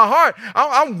God's put in my heart.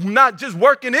 I'm not just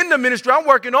working in the ministry, I'm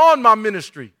working on my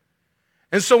ministry.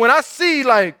 And so when I see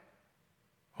I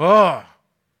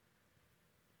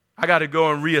got to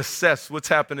go and reassess what's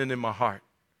happening in my heart.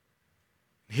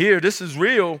 Here, this is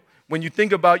real. when you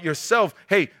think about yourself,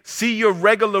 hey, see your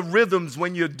regular rhythms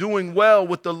when you're doing well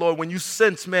with the Lord, when you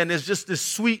sense, man, there's just this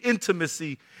sweet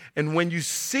intimacy. And when you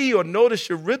see or notice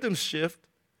your rhythm shift,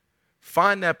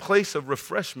 find that place of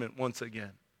refreshment once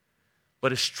again.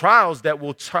 But it's trials that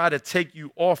will try to take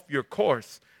you off your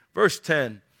course. Verse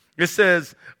 10, it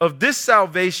says, of this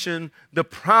salvation, the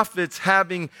prophets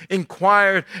having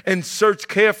inquired and searched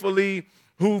carefully,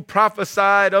 who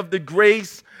prophesied of the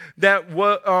grace that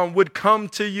would come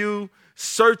to you,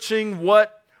 searching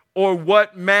what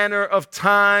manner of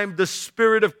time the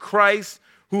Spirit of Christ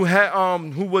who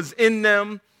was in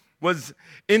them was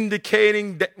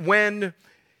indicating that when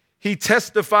he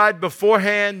testified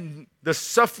beforehand the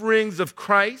sufferings of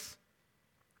Christ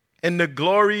and the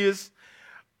glorious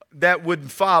that would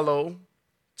follow.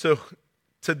 To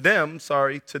them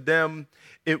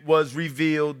it was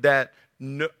revealed that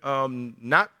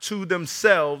not to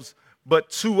themselves,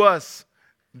 but to us,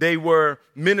 they were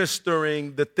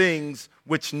ministering the things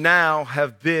which now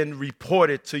have been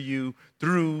reported to you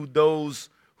through those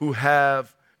who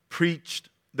have preached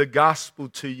the gospel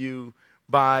to you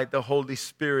by the Holy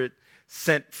Spirit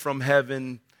sent from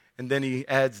heaven. And then he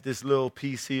adds this little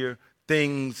piece here,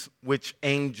 things which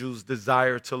angels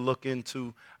desire to look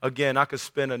into. Again, I could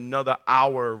spend another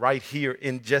hour right here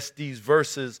in just these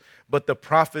verses, but the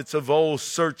prophets of old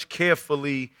searched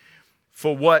carefully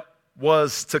for what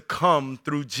was to come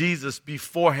through Jesus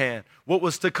beforehand. What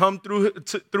was to come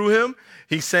through him?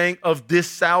 He's saying of this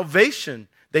salvation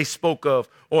they spoke of,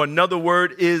 or another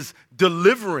word is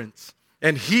deliverance.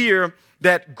 And here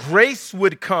that grace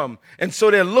would come. And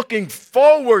so they're looking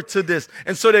forward to this.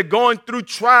 And so they're going through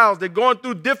trials. They're going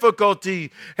through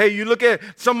difficulty. Hey, you look at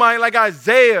somebody like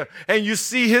Isaiah and you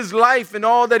see his life and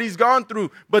all that he's gone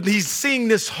through, but he's seeing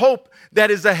this hope that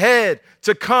is ahead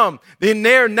to come. In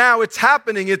there now it's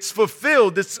happening. It's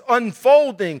fulfilled. It's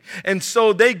unfolding. And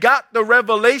so they got the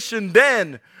revelation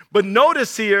then. But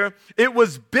notice here, it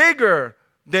was bigger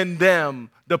than them,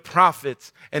 the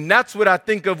prophets. And that's what I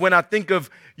think of when I think of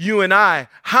you and I.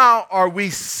 How are we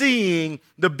seeing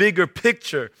the bigger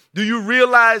picture? Do you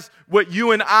realize what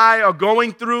you and I are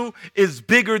going through is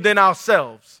bigger than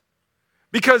ourselves?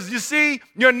 Because you see,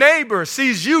 your neighbor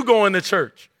sees you going to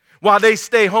church while they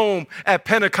stay home at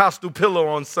Pentecostal Pillow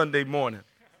on Sunday morning.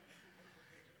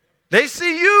 They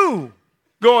see you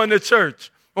going to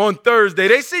church on Thursday.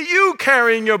 They see you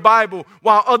carrying your Bible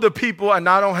while other people, and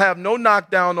I don't have no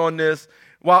knockdown on this,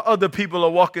 while other people are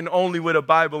walking only with a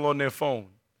Bible on their phone.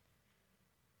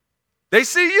 They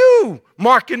see you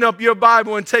marking up your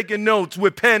Bible and taking notes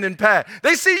with pen and pad.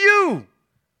 They see you.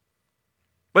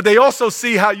 But they also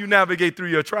see how you navigate through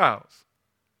your trials.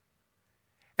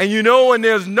 And you know when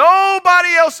there's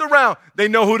nobody else around, they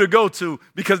know who to go to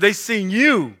because they've seen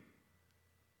you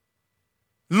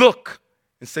look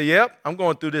and say, yep, I'm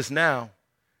going through this now.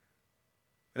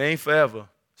 It ain't forever.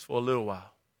 It's for a little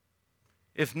while.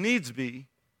 If needs be,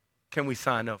 can we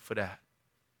sign up for that?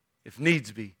 If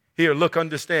needs be. Here, look,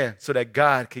 understand, so that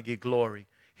God can get glory.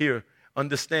 Here,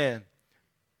 understand,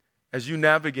 as you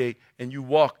navigate and you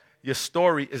walk, your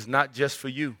story is not just for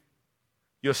you.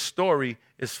 Your story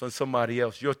is for somebody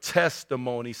else. Your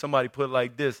testimony, somebody put it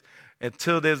like this,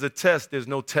 until there's a test, there's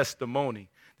no testimony.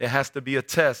 There has to be a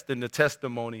test in the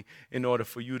testimony in order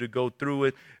for you to go through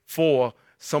it for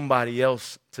somebody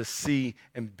else to see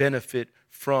and benefit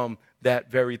from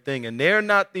that very thing. And they're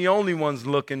not the only ones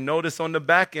looking. Notice on the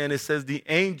back end, it says the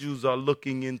angels are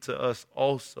looking into us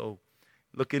also.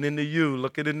 Looking into you,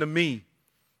 looking into me.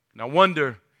 And I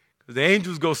wonder, because the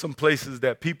angels go some places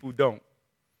that people don't.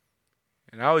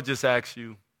 And I would just ask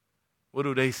you, what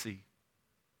do they see?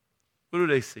 What do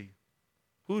they see?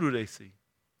 Who do they see?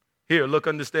 Here, look,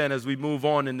 understand as we move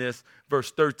on in this,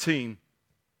 verse 13.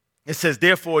 It says,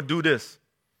 therefore, do this.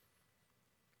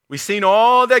 We've seen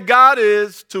all that God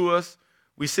is to us.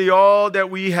 We see all that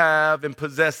we have and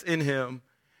possess in him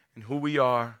and who we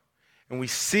are. And we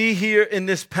see here in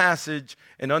this passage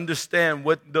and understand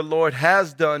what the Lord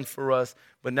has done for us,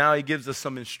 but now he gives us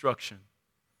some instruction.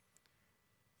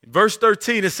 In verse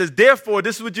 13, it says, therefore,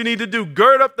 this is what you need to do.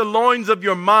 Gird up the loins of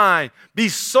your mind. Be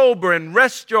sober and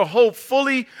rest your hope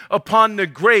fully upon the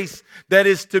grace that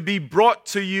is to be brought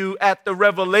to you at the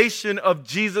revelation of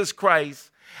Jesus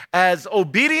Christ. As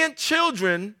obedient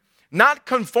children, not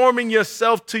conforming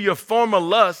yourself to your former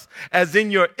lusts as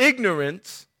in your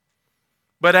ignorance,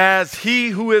 but as he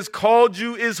who has called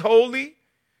you is holy,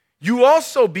 you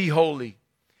also be holy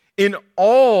in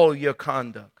all your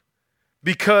conduct.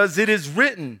 Because it is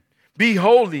written, be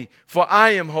holy, for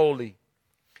I am holy.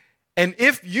 And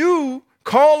if you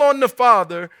call on the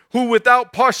Father, who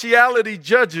without partiality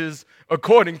judges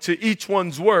according to each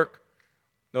one's work,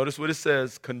 Notice what it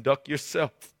says, conduct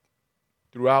yourself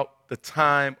throughout the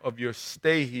time of your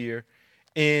stay here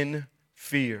in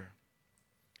fear.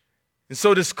 And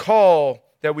so this call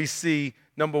that we see,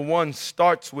 number one,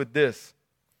 starts with this.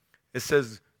 It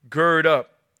says, gird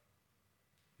up.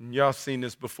 And y'all seen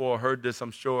this before, heard this,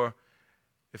 I'm sure.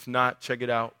 If not, check it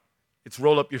out. It's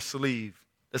roll up your sleeve.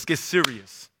 Let's get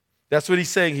serious. That's what he's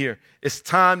saying here. It's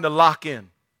time to lock in.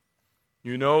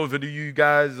 You know, for you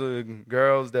guys,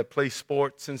 girls that play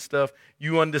sports and stuff,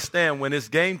 you understand when it's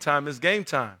game time, it's game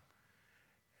time.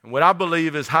 And what I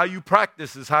believe is how you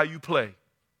practice is how you play.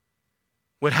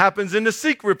 What happens in the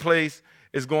secret place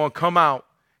is going to come out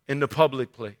in the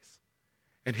public place.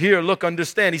 And here, look,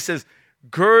 understand. He says,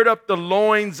 gird up the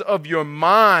loins of your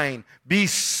mind. Be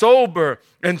sober.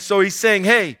 And so he's saying,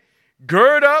 hey,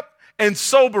 gird up and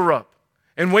sober up.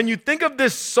 And when you think of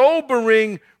this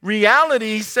sobering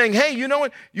reality, he's saying, hey, you know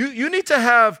what? You need to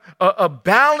have a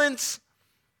balanced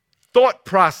thought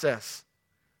process.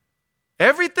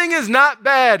 Everything is not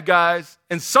bad, guys.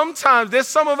 And sometimes there's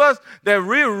some of us that are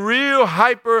real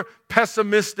hyper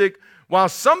pessimistic, while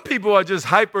some people are just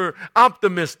hyper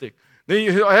optimistic.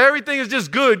 Everything is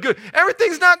just good.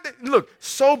 Everything's not, look,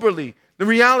 soberly, the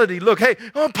reality, look, hey,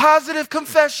 positive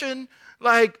confession.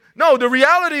 Like, no, the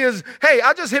reality is, hey,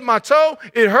 I just hit my toe,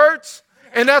 it hurts,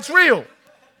 and that's real.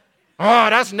 Oh,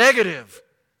 that's negative.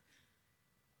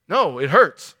 No, it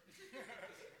hurts.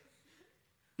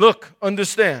 Look,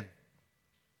 understand.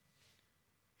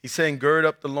 He's saying, gird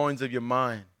up the loins of your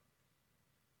mind.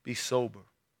 Be sober.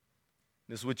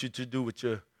 This is what you should do with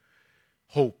your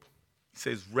hope. He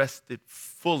says, rest it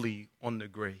fully on the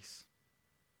grace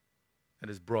that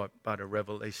is brought by the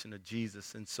revelation of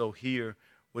Jesus. And so here,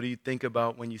 what do you think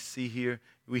about when you see here?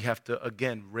 We have to,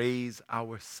 again, raise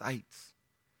our sights.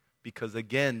 Because,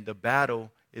 again, the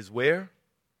battle is where?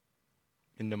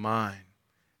 In the mind.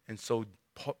 And so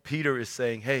Peter is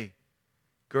saying, hey,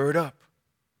 gird up.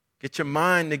 Get your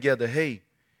mind together. Hey,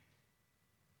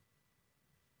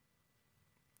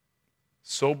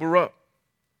 sober up.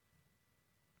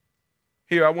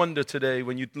 Here, I wonder today,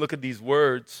 when you look at these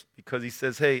words, because he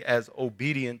says, hey, as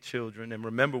obedient children, and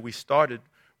remember, we started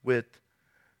with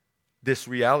this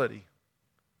reality,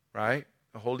 right?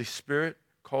 The Holy Spirit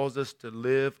calls us to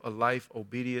live a life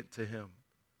obedient to him.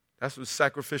 That's what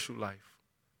sacrificial life.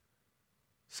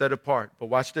 Set apart. But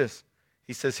watch this.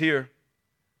 He says here,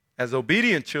 as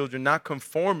obedient children, not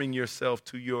conforming yourself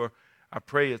to your, I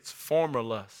pray it's former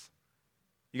lust.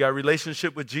 You got a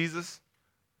relationship with Jesus?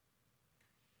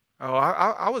 Oh,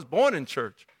 I was born in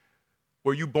church.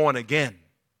 Were you born again?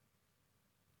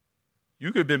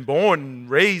 You could have been born and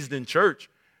raised in church.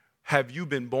 Have you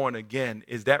been born again?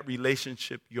 Is that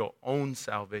relationship your own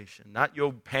salvation? Not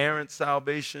your parents'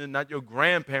 salvation, not your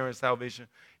grandparents' salvation,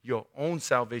 your own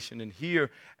salvation. And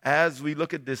here, as we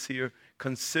look at this here,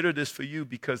 consider this for you,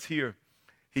 because here,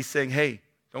 he's saying, hey,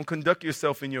 don't conduct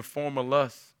yourself in your former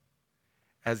lust,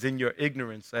 as in your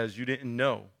ignorance, as you didn't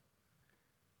know.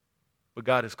 But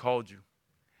God has called you.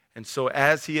 And so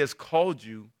as he has called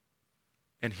you,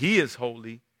 and he is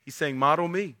holy, he's saying, model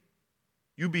me.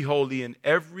 You be holy in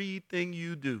everything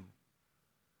you do.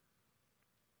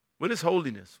 What is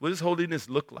holiness? What does holiness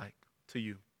look like to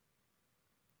you?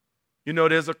 You know,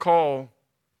 there's a call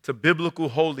to biblical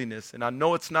holiness, and I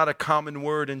know it's not a common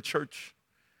word in church,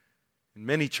 in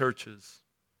many churches,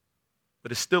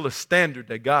 but it's still a standard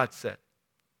that God set.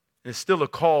 And it's still a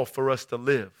call for us to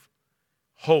live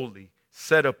holy,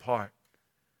 set apart.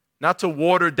 Not to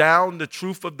water down the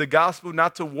truth of the gospel,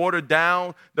 not to water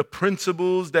down the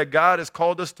principles that God has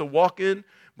called us to walk in,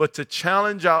 but to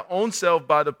challenge our own self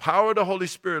by the power of the Holy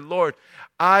Spirit. Lord,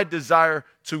 I desire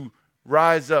to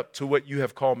rise up to what you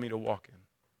have called me to walk in.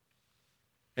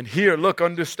 And here, look,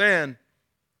 understand,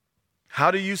 how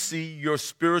do you see your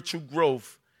spiritual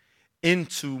growth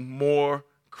into more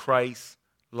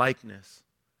Christ-likeness?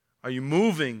 Are you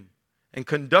moving and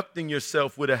conducting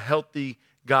yourself with a healthy,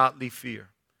 godly fear?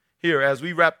 Here, as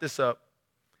we wrap this up,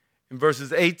 in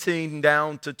verses 18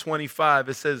 down to 25,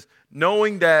 it says,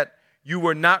 knowing that you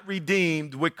were not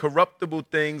redeemed with corruptible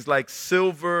things like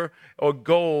silver or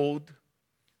gold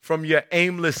from your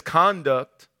aimless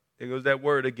conduct, there goes that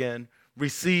word again,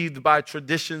 received by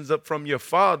traditions up from your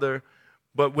father,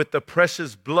 but with the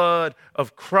precious blood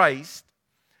of Christ,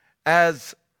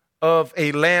 as of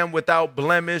a lamb without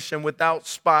blemish and without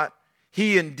spot.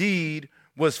 He indeed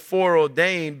was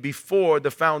foreordained before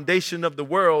the foundation of the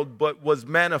world, but was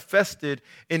manifested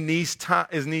in these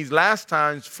last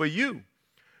times for you,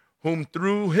 whom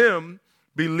through him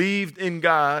believed in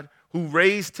God, who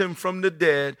raised him from the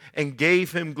dead and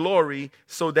gave him glory,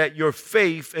 so that your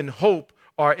faith and hope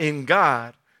are in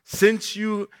God. since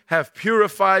you have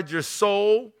purified your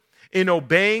soul in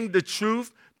obeying the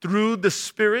truth through the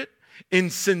Spirit, in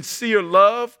sincere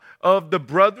love of the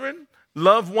brethren,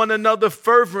 love one another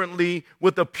fervently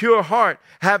with a pure heart,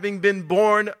 having been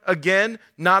born again,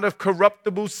 not of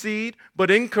corruptible seed, but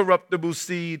incorruptible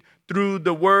seed, through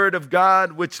the word of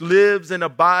God, which lives and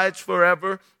abides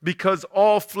forever, because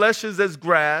all flesh is as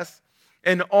grass,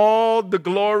 and all the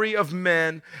glory of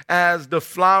men as the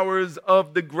flowers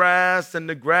of the grass, and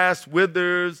the grass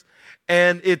withers,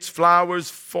 and its flowers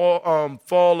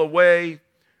fall away.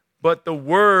 But the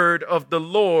word of the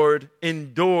Lord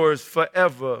endures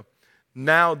forever.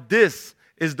 Now this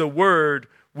is the word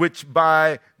which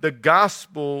by the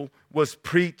gospel was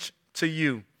preached to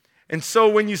you. And so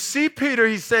when you see Peter,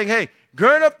 he's saying, hey,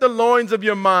 gird up the loins of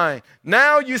your mind.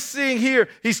 Now you're seeing here,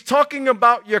 he's talking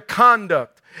about your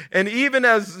conduct. And even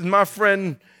as my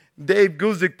friend Dave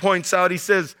Guzik points out, he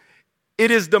says,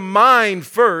 it is the mind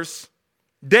first,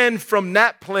 then from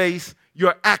that place,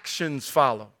 your actions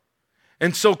follow.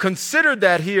 And so consider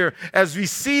that here as we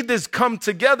see this come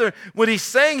together. What he's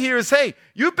saying here is, hey,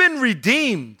 you've been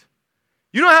redeemed.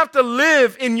 You don't have to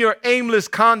live in your aimless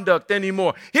conduct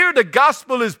anymore. Here the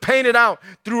gospel is painted out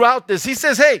throughout this. He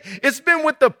says, hey, it's been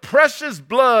with the precious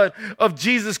blood of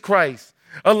Jesus Christ,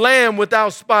 a lamb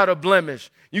without spot or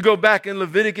blemish. You go back in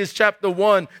Leviticus chapter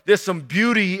 1, there's some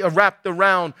beauty wrapped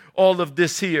around all of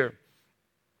this here.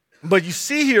 But you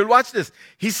see here, watch this.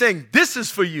 He's saying this is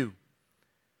for you.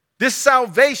 This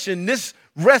salvation, this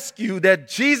rescue that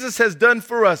Jesus has done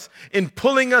for us in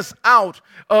pulling us out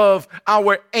of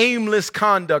our aimless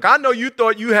conduct. I know you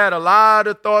thought you had a lot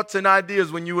of thoughts and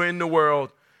ideas when you were in the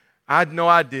world. I know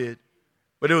I did,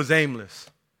 but it was aimless.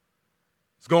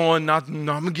 It's going, no, I'm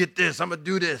going to get this, I'm going to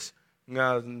do this.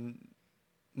 No,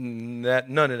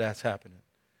 none of that's happening.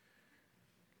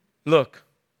 Look,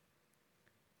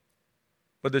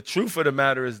 but the truth of the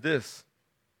matter is this.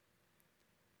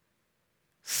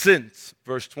 Since,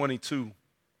 verse 22,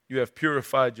 you have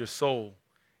purified your soul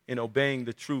in obeying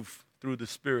the truth through the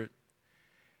Spirit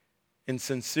in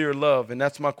sincere love. And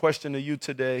that's my question to you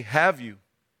today. Have you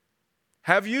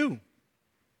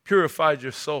purified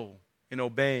your soul in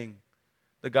obeying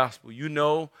the gospel? You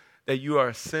know that you are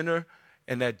a sinner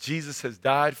and that Jesus has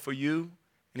died for you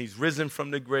and he's risen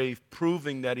from the grave,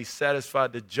 proving that he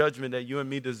satisfied the judgment that you and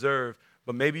me deserve.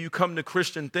 But maybe you come to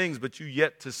Christian things, but you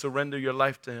yet to surrender your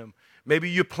life to him.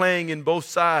 Maybe you're playing in both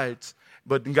sides,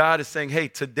 but God is saying, hey,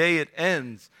 today it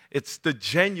ends. It's the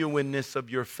genuineness of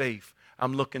your faith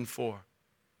I'm looking for.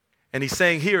 And he's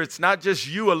saying here, it's not just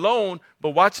you alone,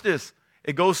 but watch this.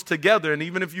 It goes together. And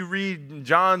even if you read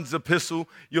John's epistle,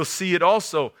 you'll see it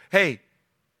also. Hey,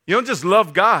 you don't just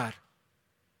love God.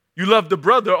 You love the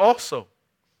brother also.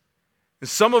 And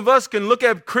some of us can look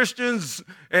at Christians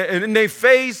and in their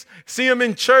face, see them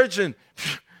in church and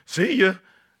see you.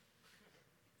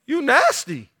 You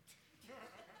nasty.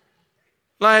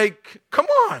 Like, come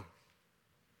on.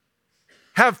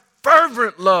 Have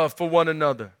fervent love for one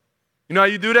another. You know how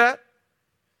you do that?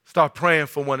 Start praying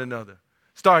for one another.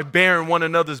 Start bearing one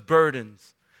another's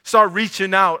burdens. Start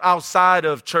reaching out outside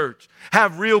of church.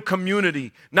 Have real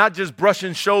community, not just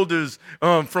brushing shoulders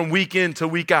from week in to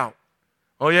week out.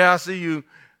 Oh, yeah, I see you.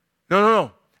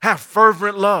 No. Have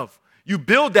fervent love. You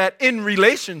build that in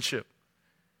relationship.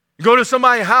 You go to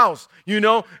somebody's house,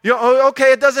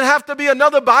 okay, it doesn't have to be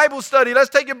another Bible study. Let's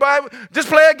take your Bible. Just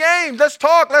play a game. Let's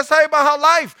talk. Let's tell you about how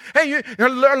life. Hey, you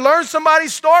learn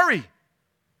somebody's story.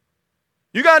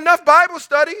 You got enough Bible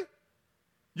study.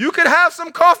 You could have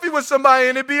some coffee with somebody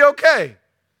and it'd be okay.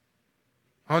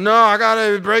 Oh, no, I got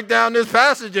to break down this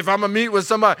passage if I'm going to meet with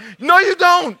somebody. No, you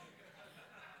don't.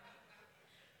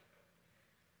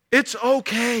 It's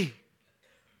okay.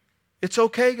 It's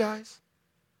okay, guys.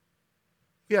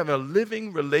 We have a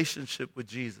living relationship with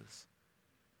Jesus.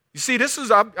 You see, this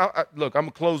is, look, I'm going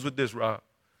to close with this, Rob.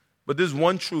 But there's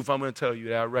one truth I'm going to tell you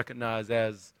that I recognize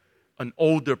as an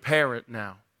older parent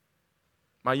now.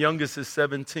 My youngest is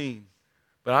 17.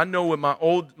 But I know when my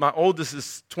oldest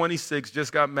is 26,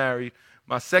 just got married.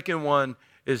 My second one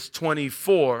is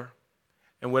 24.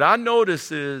 And what I notice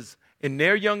is in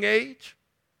their young age,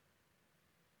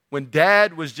 when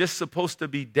dad was just supposed to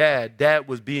be dad, dad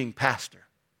was being pastor.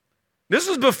 This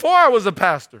was before I was a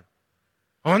pastor.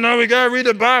 Oh, no, we got to read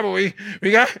the Bible. Hey,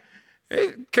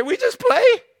 can we just play?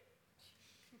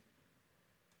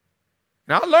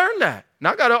 And I learned that. And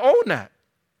I got to own that.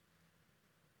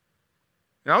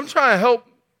 Now, I'm trying to help.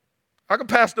 I can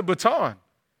pass the baton.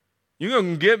 You're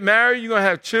going to get married. You're going to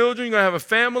have children. You're going to have a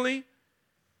family.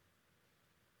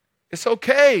 It's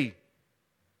okay.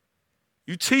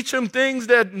 You teach them things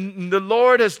that the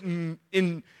Lord has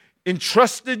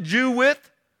entrusted you with.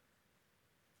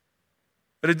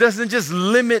 But it doesn't just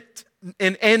limit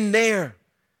and end there.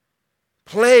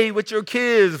 Play with your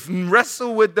kids,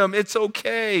 wrestle with them. It's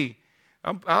okay.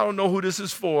 I don't know who this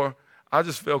is for. I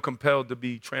just feel compelled to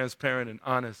be transparent and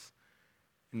honest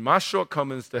in my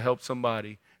shortcomings to help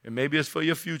somebody. And maybe it's for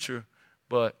your future.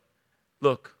 But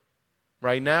look,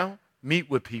 right now, meet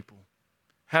with people.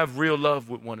 Have real love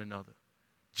with one another.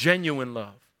 Genuine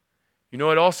love. You know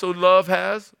what also love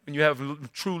has? When you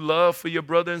have true love for your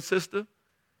brother and sister,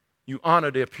 you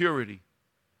honor their purity.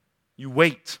 You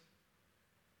wait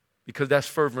because that's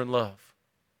fervent love.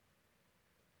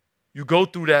 You go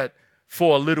through that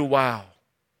for a little while,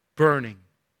 burning,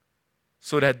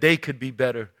 so that they could be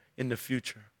better in the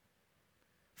future.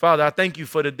 Father, I thank you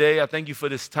for the day. I thank you for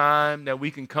this time that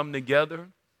we can come together.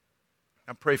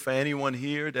 I pray for anyone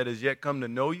here that has yet come to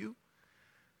know you,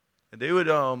 that they would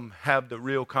have the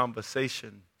real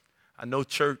conversation. I know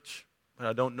church, but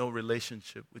I don't know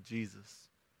relationship with Jesus.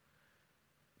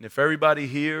 And if everybody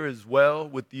here is well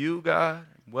with you, God,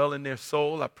 well in their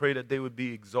soul, I pray that they would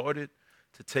be exhorted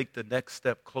to take the next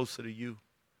step closer to you.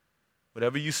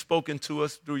 Whatever you've spoken to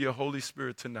us through your Holy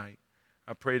Spirit tonight,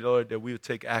 I pray, Lord, that we would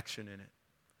take action in it.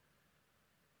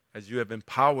 As you have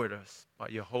empowered us by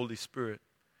your Holy Spirit.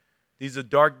 These are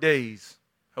dark days.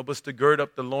 Help us to gird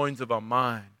up the loins of our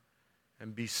mind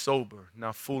and be sober,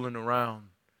 not fooling around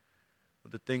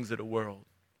with the things of the world.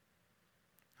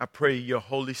 I pray your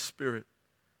Holy Spirit's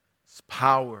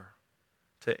power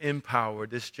to empower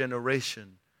this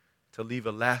generation to leave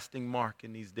a lasting mark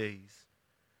in these days.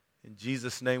 In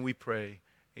Jesus' name we pray.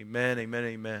 Amen, amen,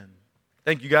 amen.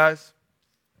 Thank you, guys.